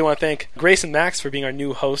listening. We really want to thank Grace and Max for being our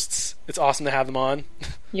new hosts. It's awesome to have them on.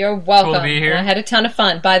 You're welcome. Cool to be here. I had a ton of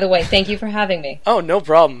fun. By the way, thank you for having me. Oh, no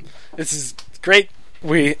problem. This is great.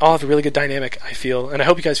 We all have a really good dynamic, I feel, and I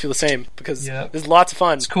hope you guys feel the same, because there's lots of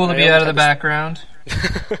fun. It's cool to be out of the background.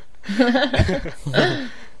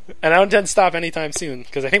 And I don't intend to stop anytime soon,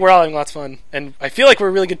 because I think we're all having lots of fun, and I feel like we're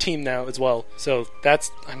a really good team now as well. So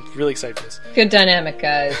I'm really excited for this. Good dynamic,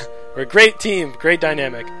 guys. We're a great team, great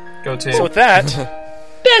dynamic. Go team. So with that,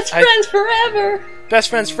 best friends forever. Best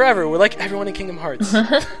friends forever. We're like everyone in Kingdom Hearts.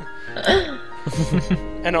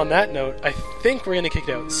 And on that note, I think we're going to kick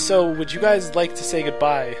it out. So would you guys like to say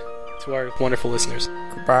goodbye to our wonderful listeners?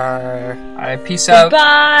 Goodbye. All right, peace out.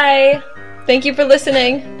 Bye. Thank you for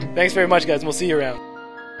listening. Thanks very much, guys, and we'll see you around.